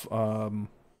of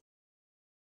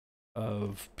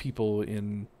people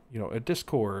in a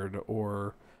Discord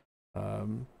or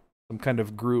some kind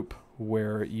of group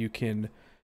where you can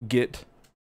get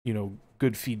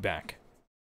good feedback.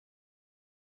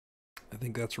 I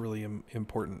think that's really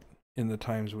important in the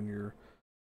times when you're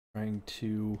trying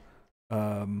to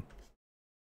kind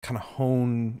of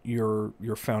hone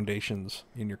your foundations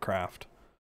in your craft.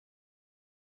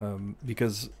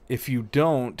 Because if you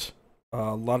don't,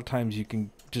 a lot of times you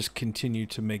can just continue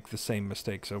to make the same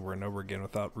mistakes over and over again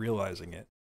without realizing it.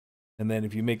 And then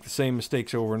if you make the same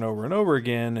mistakes over and over and over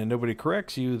again and nobody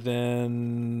corrects you,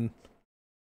 then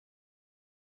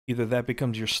either that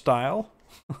becomes your style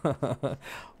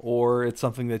or it's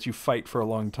something that you fight for a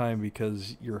long time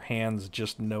because your hands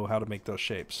just know how to make those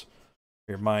shapes.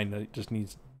 Your mind just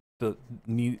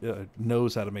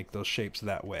knows how to make those shapes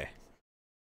that way.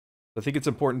 I think it's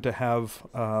important to have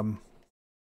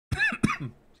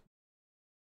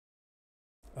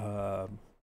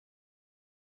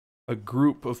a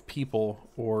group of people,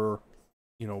 or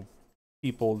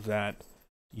people that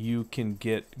you can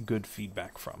get good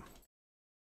feedback from.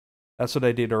 That's what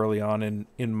I did early on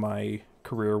in my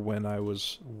career when I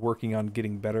was working on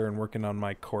getting better and working on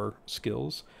my core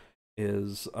skills.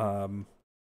 Is I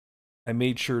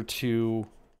made sure to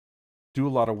do a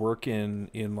lot of work in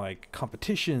like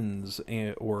competitions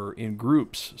or in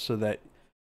groups so that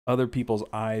other people's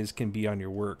eyes can be on your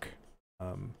work,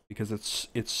 because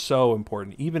it's so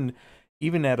important.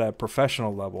 Even at a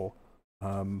professional level,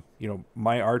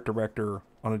 my art director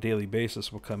on a daily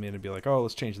basis will come in and be like, "Oh,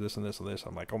 let's change this and this and this."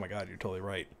 I'm like, "Oh my God, you're totally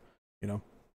right."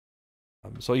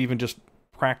 So even just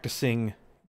practicing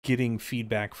getting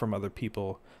feedback from other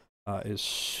people is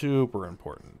super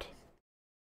important.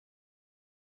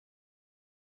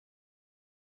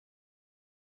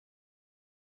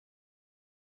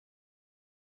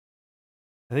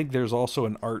 I think there's also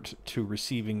an art to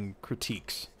receiving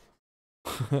critiques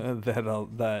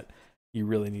that you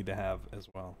really need to have as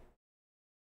well.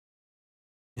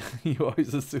 You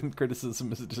always assume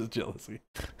criticism is just jealousy.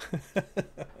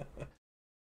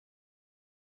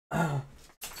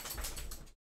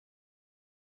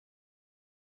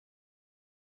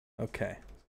 Okay.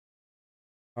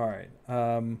 All right.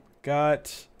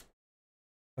 Got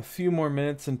a few more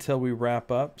minutes until we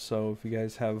wrap up, so if you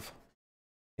guys have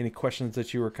any questions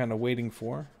that you were kind of waiting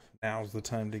for, now's the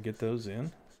time to get those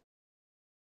in.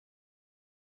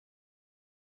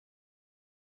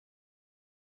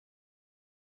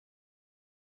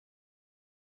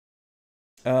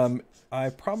 I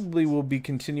probably will be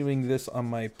continuing this on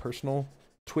my personal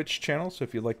Twitch channel, so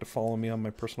if you'd like to follow me on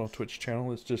my personal Twitch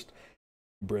channel, it's just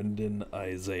Brendon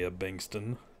Isaiah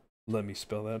Bengtson. Let me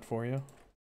spell that for you.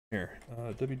 Here,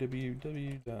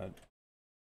 www.twitch.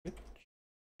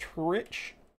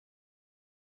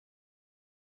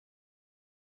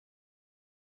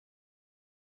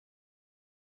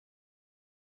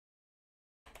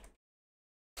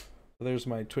 So there's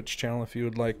my Twitch channel if you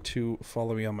would like to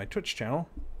follow me on my Twitch channel.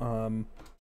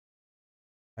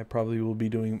 I probably will be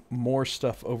doing more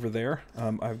stuff over there.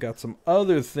 I've got some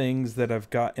other things that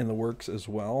I've got in the works as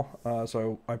well.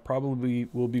 So I probably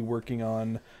will be working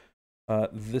on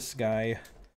this guy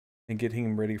and getting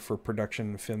him ready for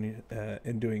production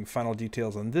and doing final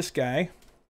details on this guy.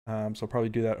 So I'll probably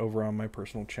do that over on my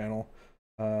personal channel.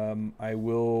 I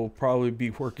will probably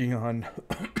be working on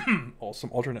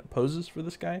some alternate poses for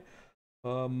this guy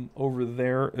over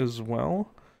there as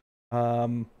well.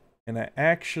 And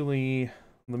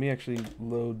let me actually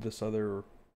load this other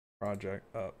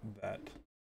project up that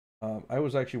I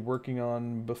was actually working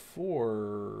on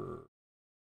before.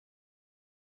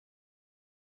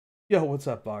 Yo, what's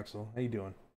up, Voxel? How you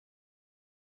doing?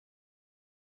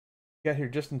 Got here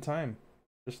just in time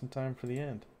for the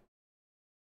end.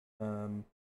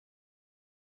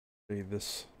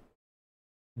 This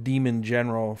demon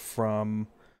general from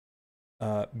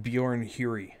Bjorn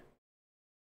Huri.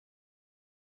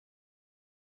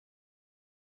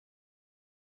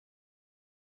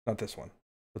 Not this one,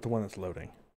 but the one that's loading.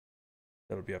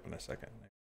 That'll be up in a second.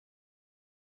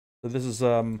 So this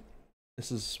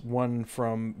is one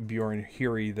from Bjorn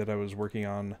Huri that I was working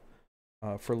on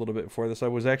for a little bit before this. I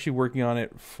was actually working on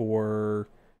it for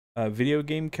video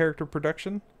game character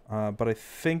production, but I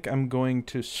think I'm going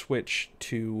to switch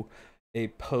to a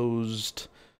posed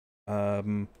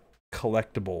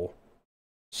collectible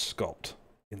sculpt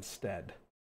instead,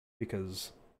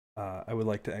 because I would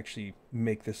like to actually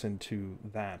make this into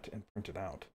that and print it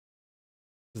out,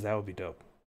 because that would be dope,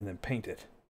 and then paint it.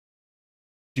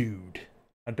 Dude,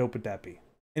 how dope would that be?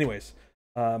 Anyways,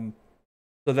 so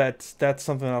that's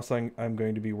something else I'm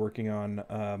going to be working on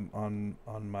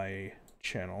my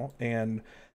channel, and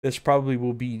this probably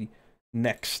will be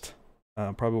next.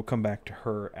 Probably will come back to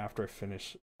her after I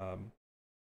finish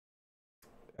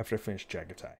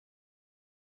Jagatai.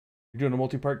 You're doing a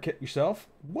multi-part kit yourself?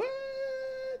 What?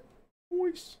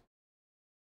 Nice.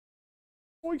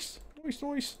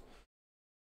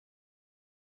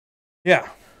 Yeah.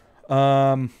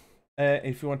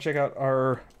 If you want to check out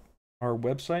our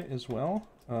website as well,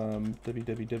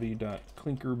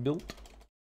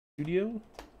 www.clinkerbuilt.studio.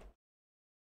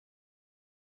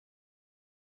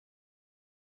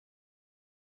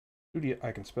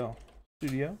 I can spell.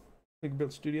 Studio.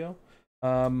 Clinkerbuilt Studio.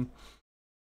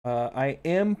 I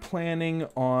am planning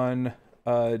on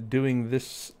doing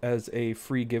this as a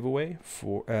free giveaway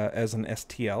for as an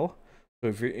STL. So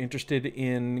if you're interested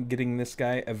in getting this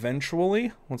guy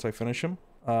eventually, once I finish him,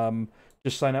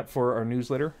 just sign up for our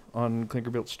newsletter on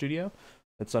Clinkerbuilt Studio.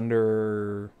 It's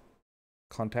under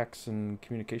contacts and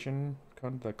communication,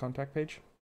 the contact page.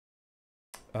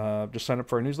 Just sign up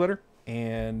for our newsletter,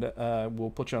 and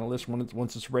we'll put you on a list.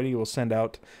 Once it's ready, we'll send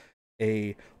out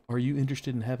a, are you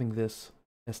interested in having this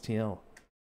STL?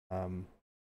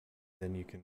 Then you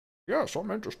can, yes, I'm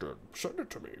interested. Send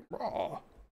it to me.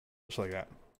 Just like that.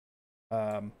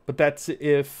 But that's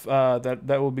if that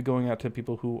will be going out to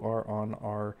people who are on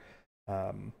our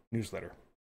newsletter.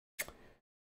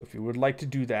 If you would like to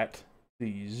do that,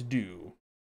 please do.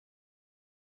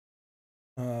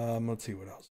 Let's see what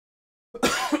else.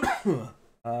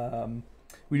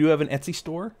 We do have an Etsy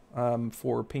store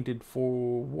for painted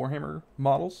for Warhammer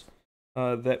models.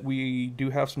 That we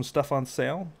do have some stuff on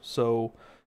sale. So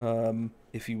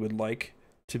if you would like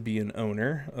to be an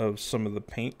owner of some of the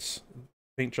paint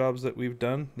jobs that we've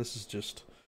done, this is just,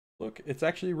 look, it's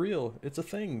actually real. It's a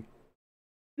thing.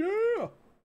 Yeah.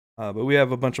 But we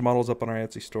have a bunch of models up on our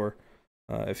Etsy store.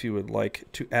 If you would like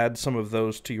to add some of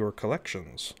those to your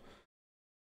collections.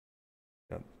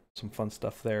 Got some fun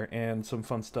stuff there, and some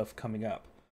fun stuff coming up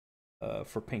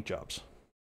for paint jobs.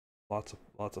 Lots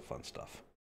of fun stuff.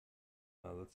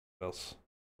 What else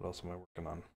am I working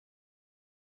on?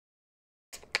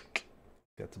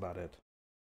 That's about it.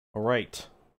 All right.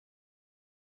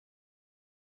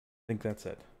 I think that's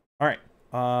it. All right.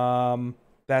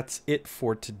 That's it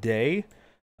for today.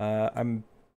 I'm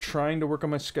trying to work on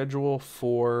my schedule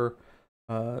for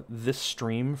this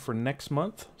stream for next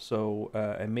month. So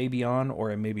I may be on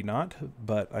or I may be not,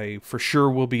 but I for sure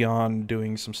will be on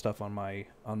doing some stuff on my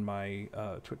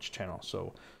Twitch channel.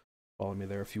 So follow me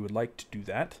there if you would like to do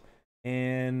that.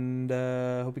 And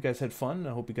I hope you guys had fun.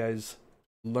 I hope you guys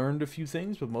learned a few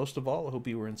things, but most of all, I hope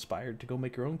you were inspired to go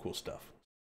make your own cool stuff.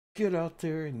 Get out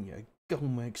there and you go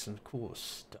make some cool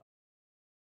stuff.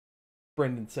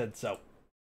 Brendon said so.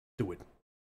 Do it.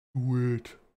 Do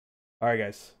it. All right,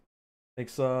 guys.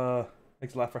 Thanks a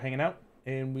lot for hanging out,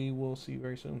 and we will see you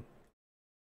very soon.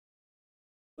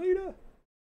 Later.